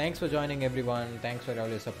 thanks for joining everyone. Thanks for all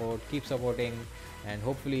your support. Keep supporting, and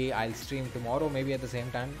hopefully I'll stream tomorrow, maybe at the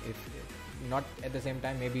same time. If not at the same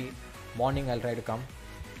time, maybe morning I'll try to come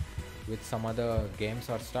with some other games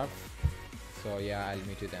or stuff. So yeah, I'll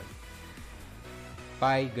meet you then.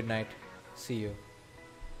 Bye, good night, see you.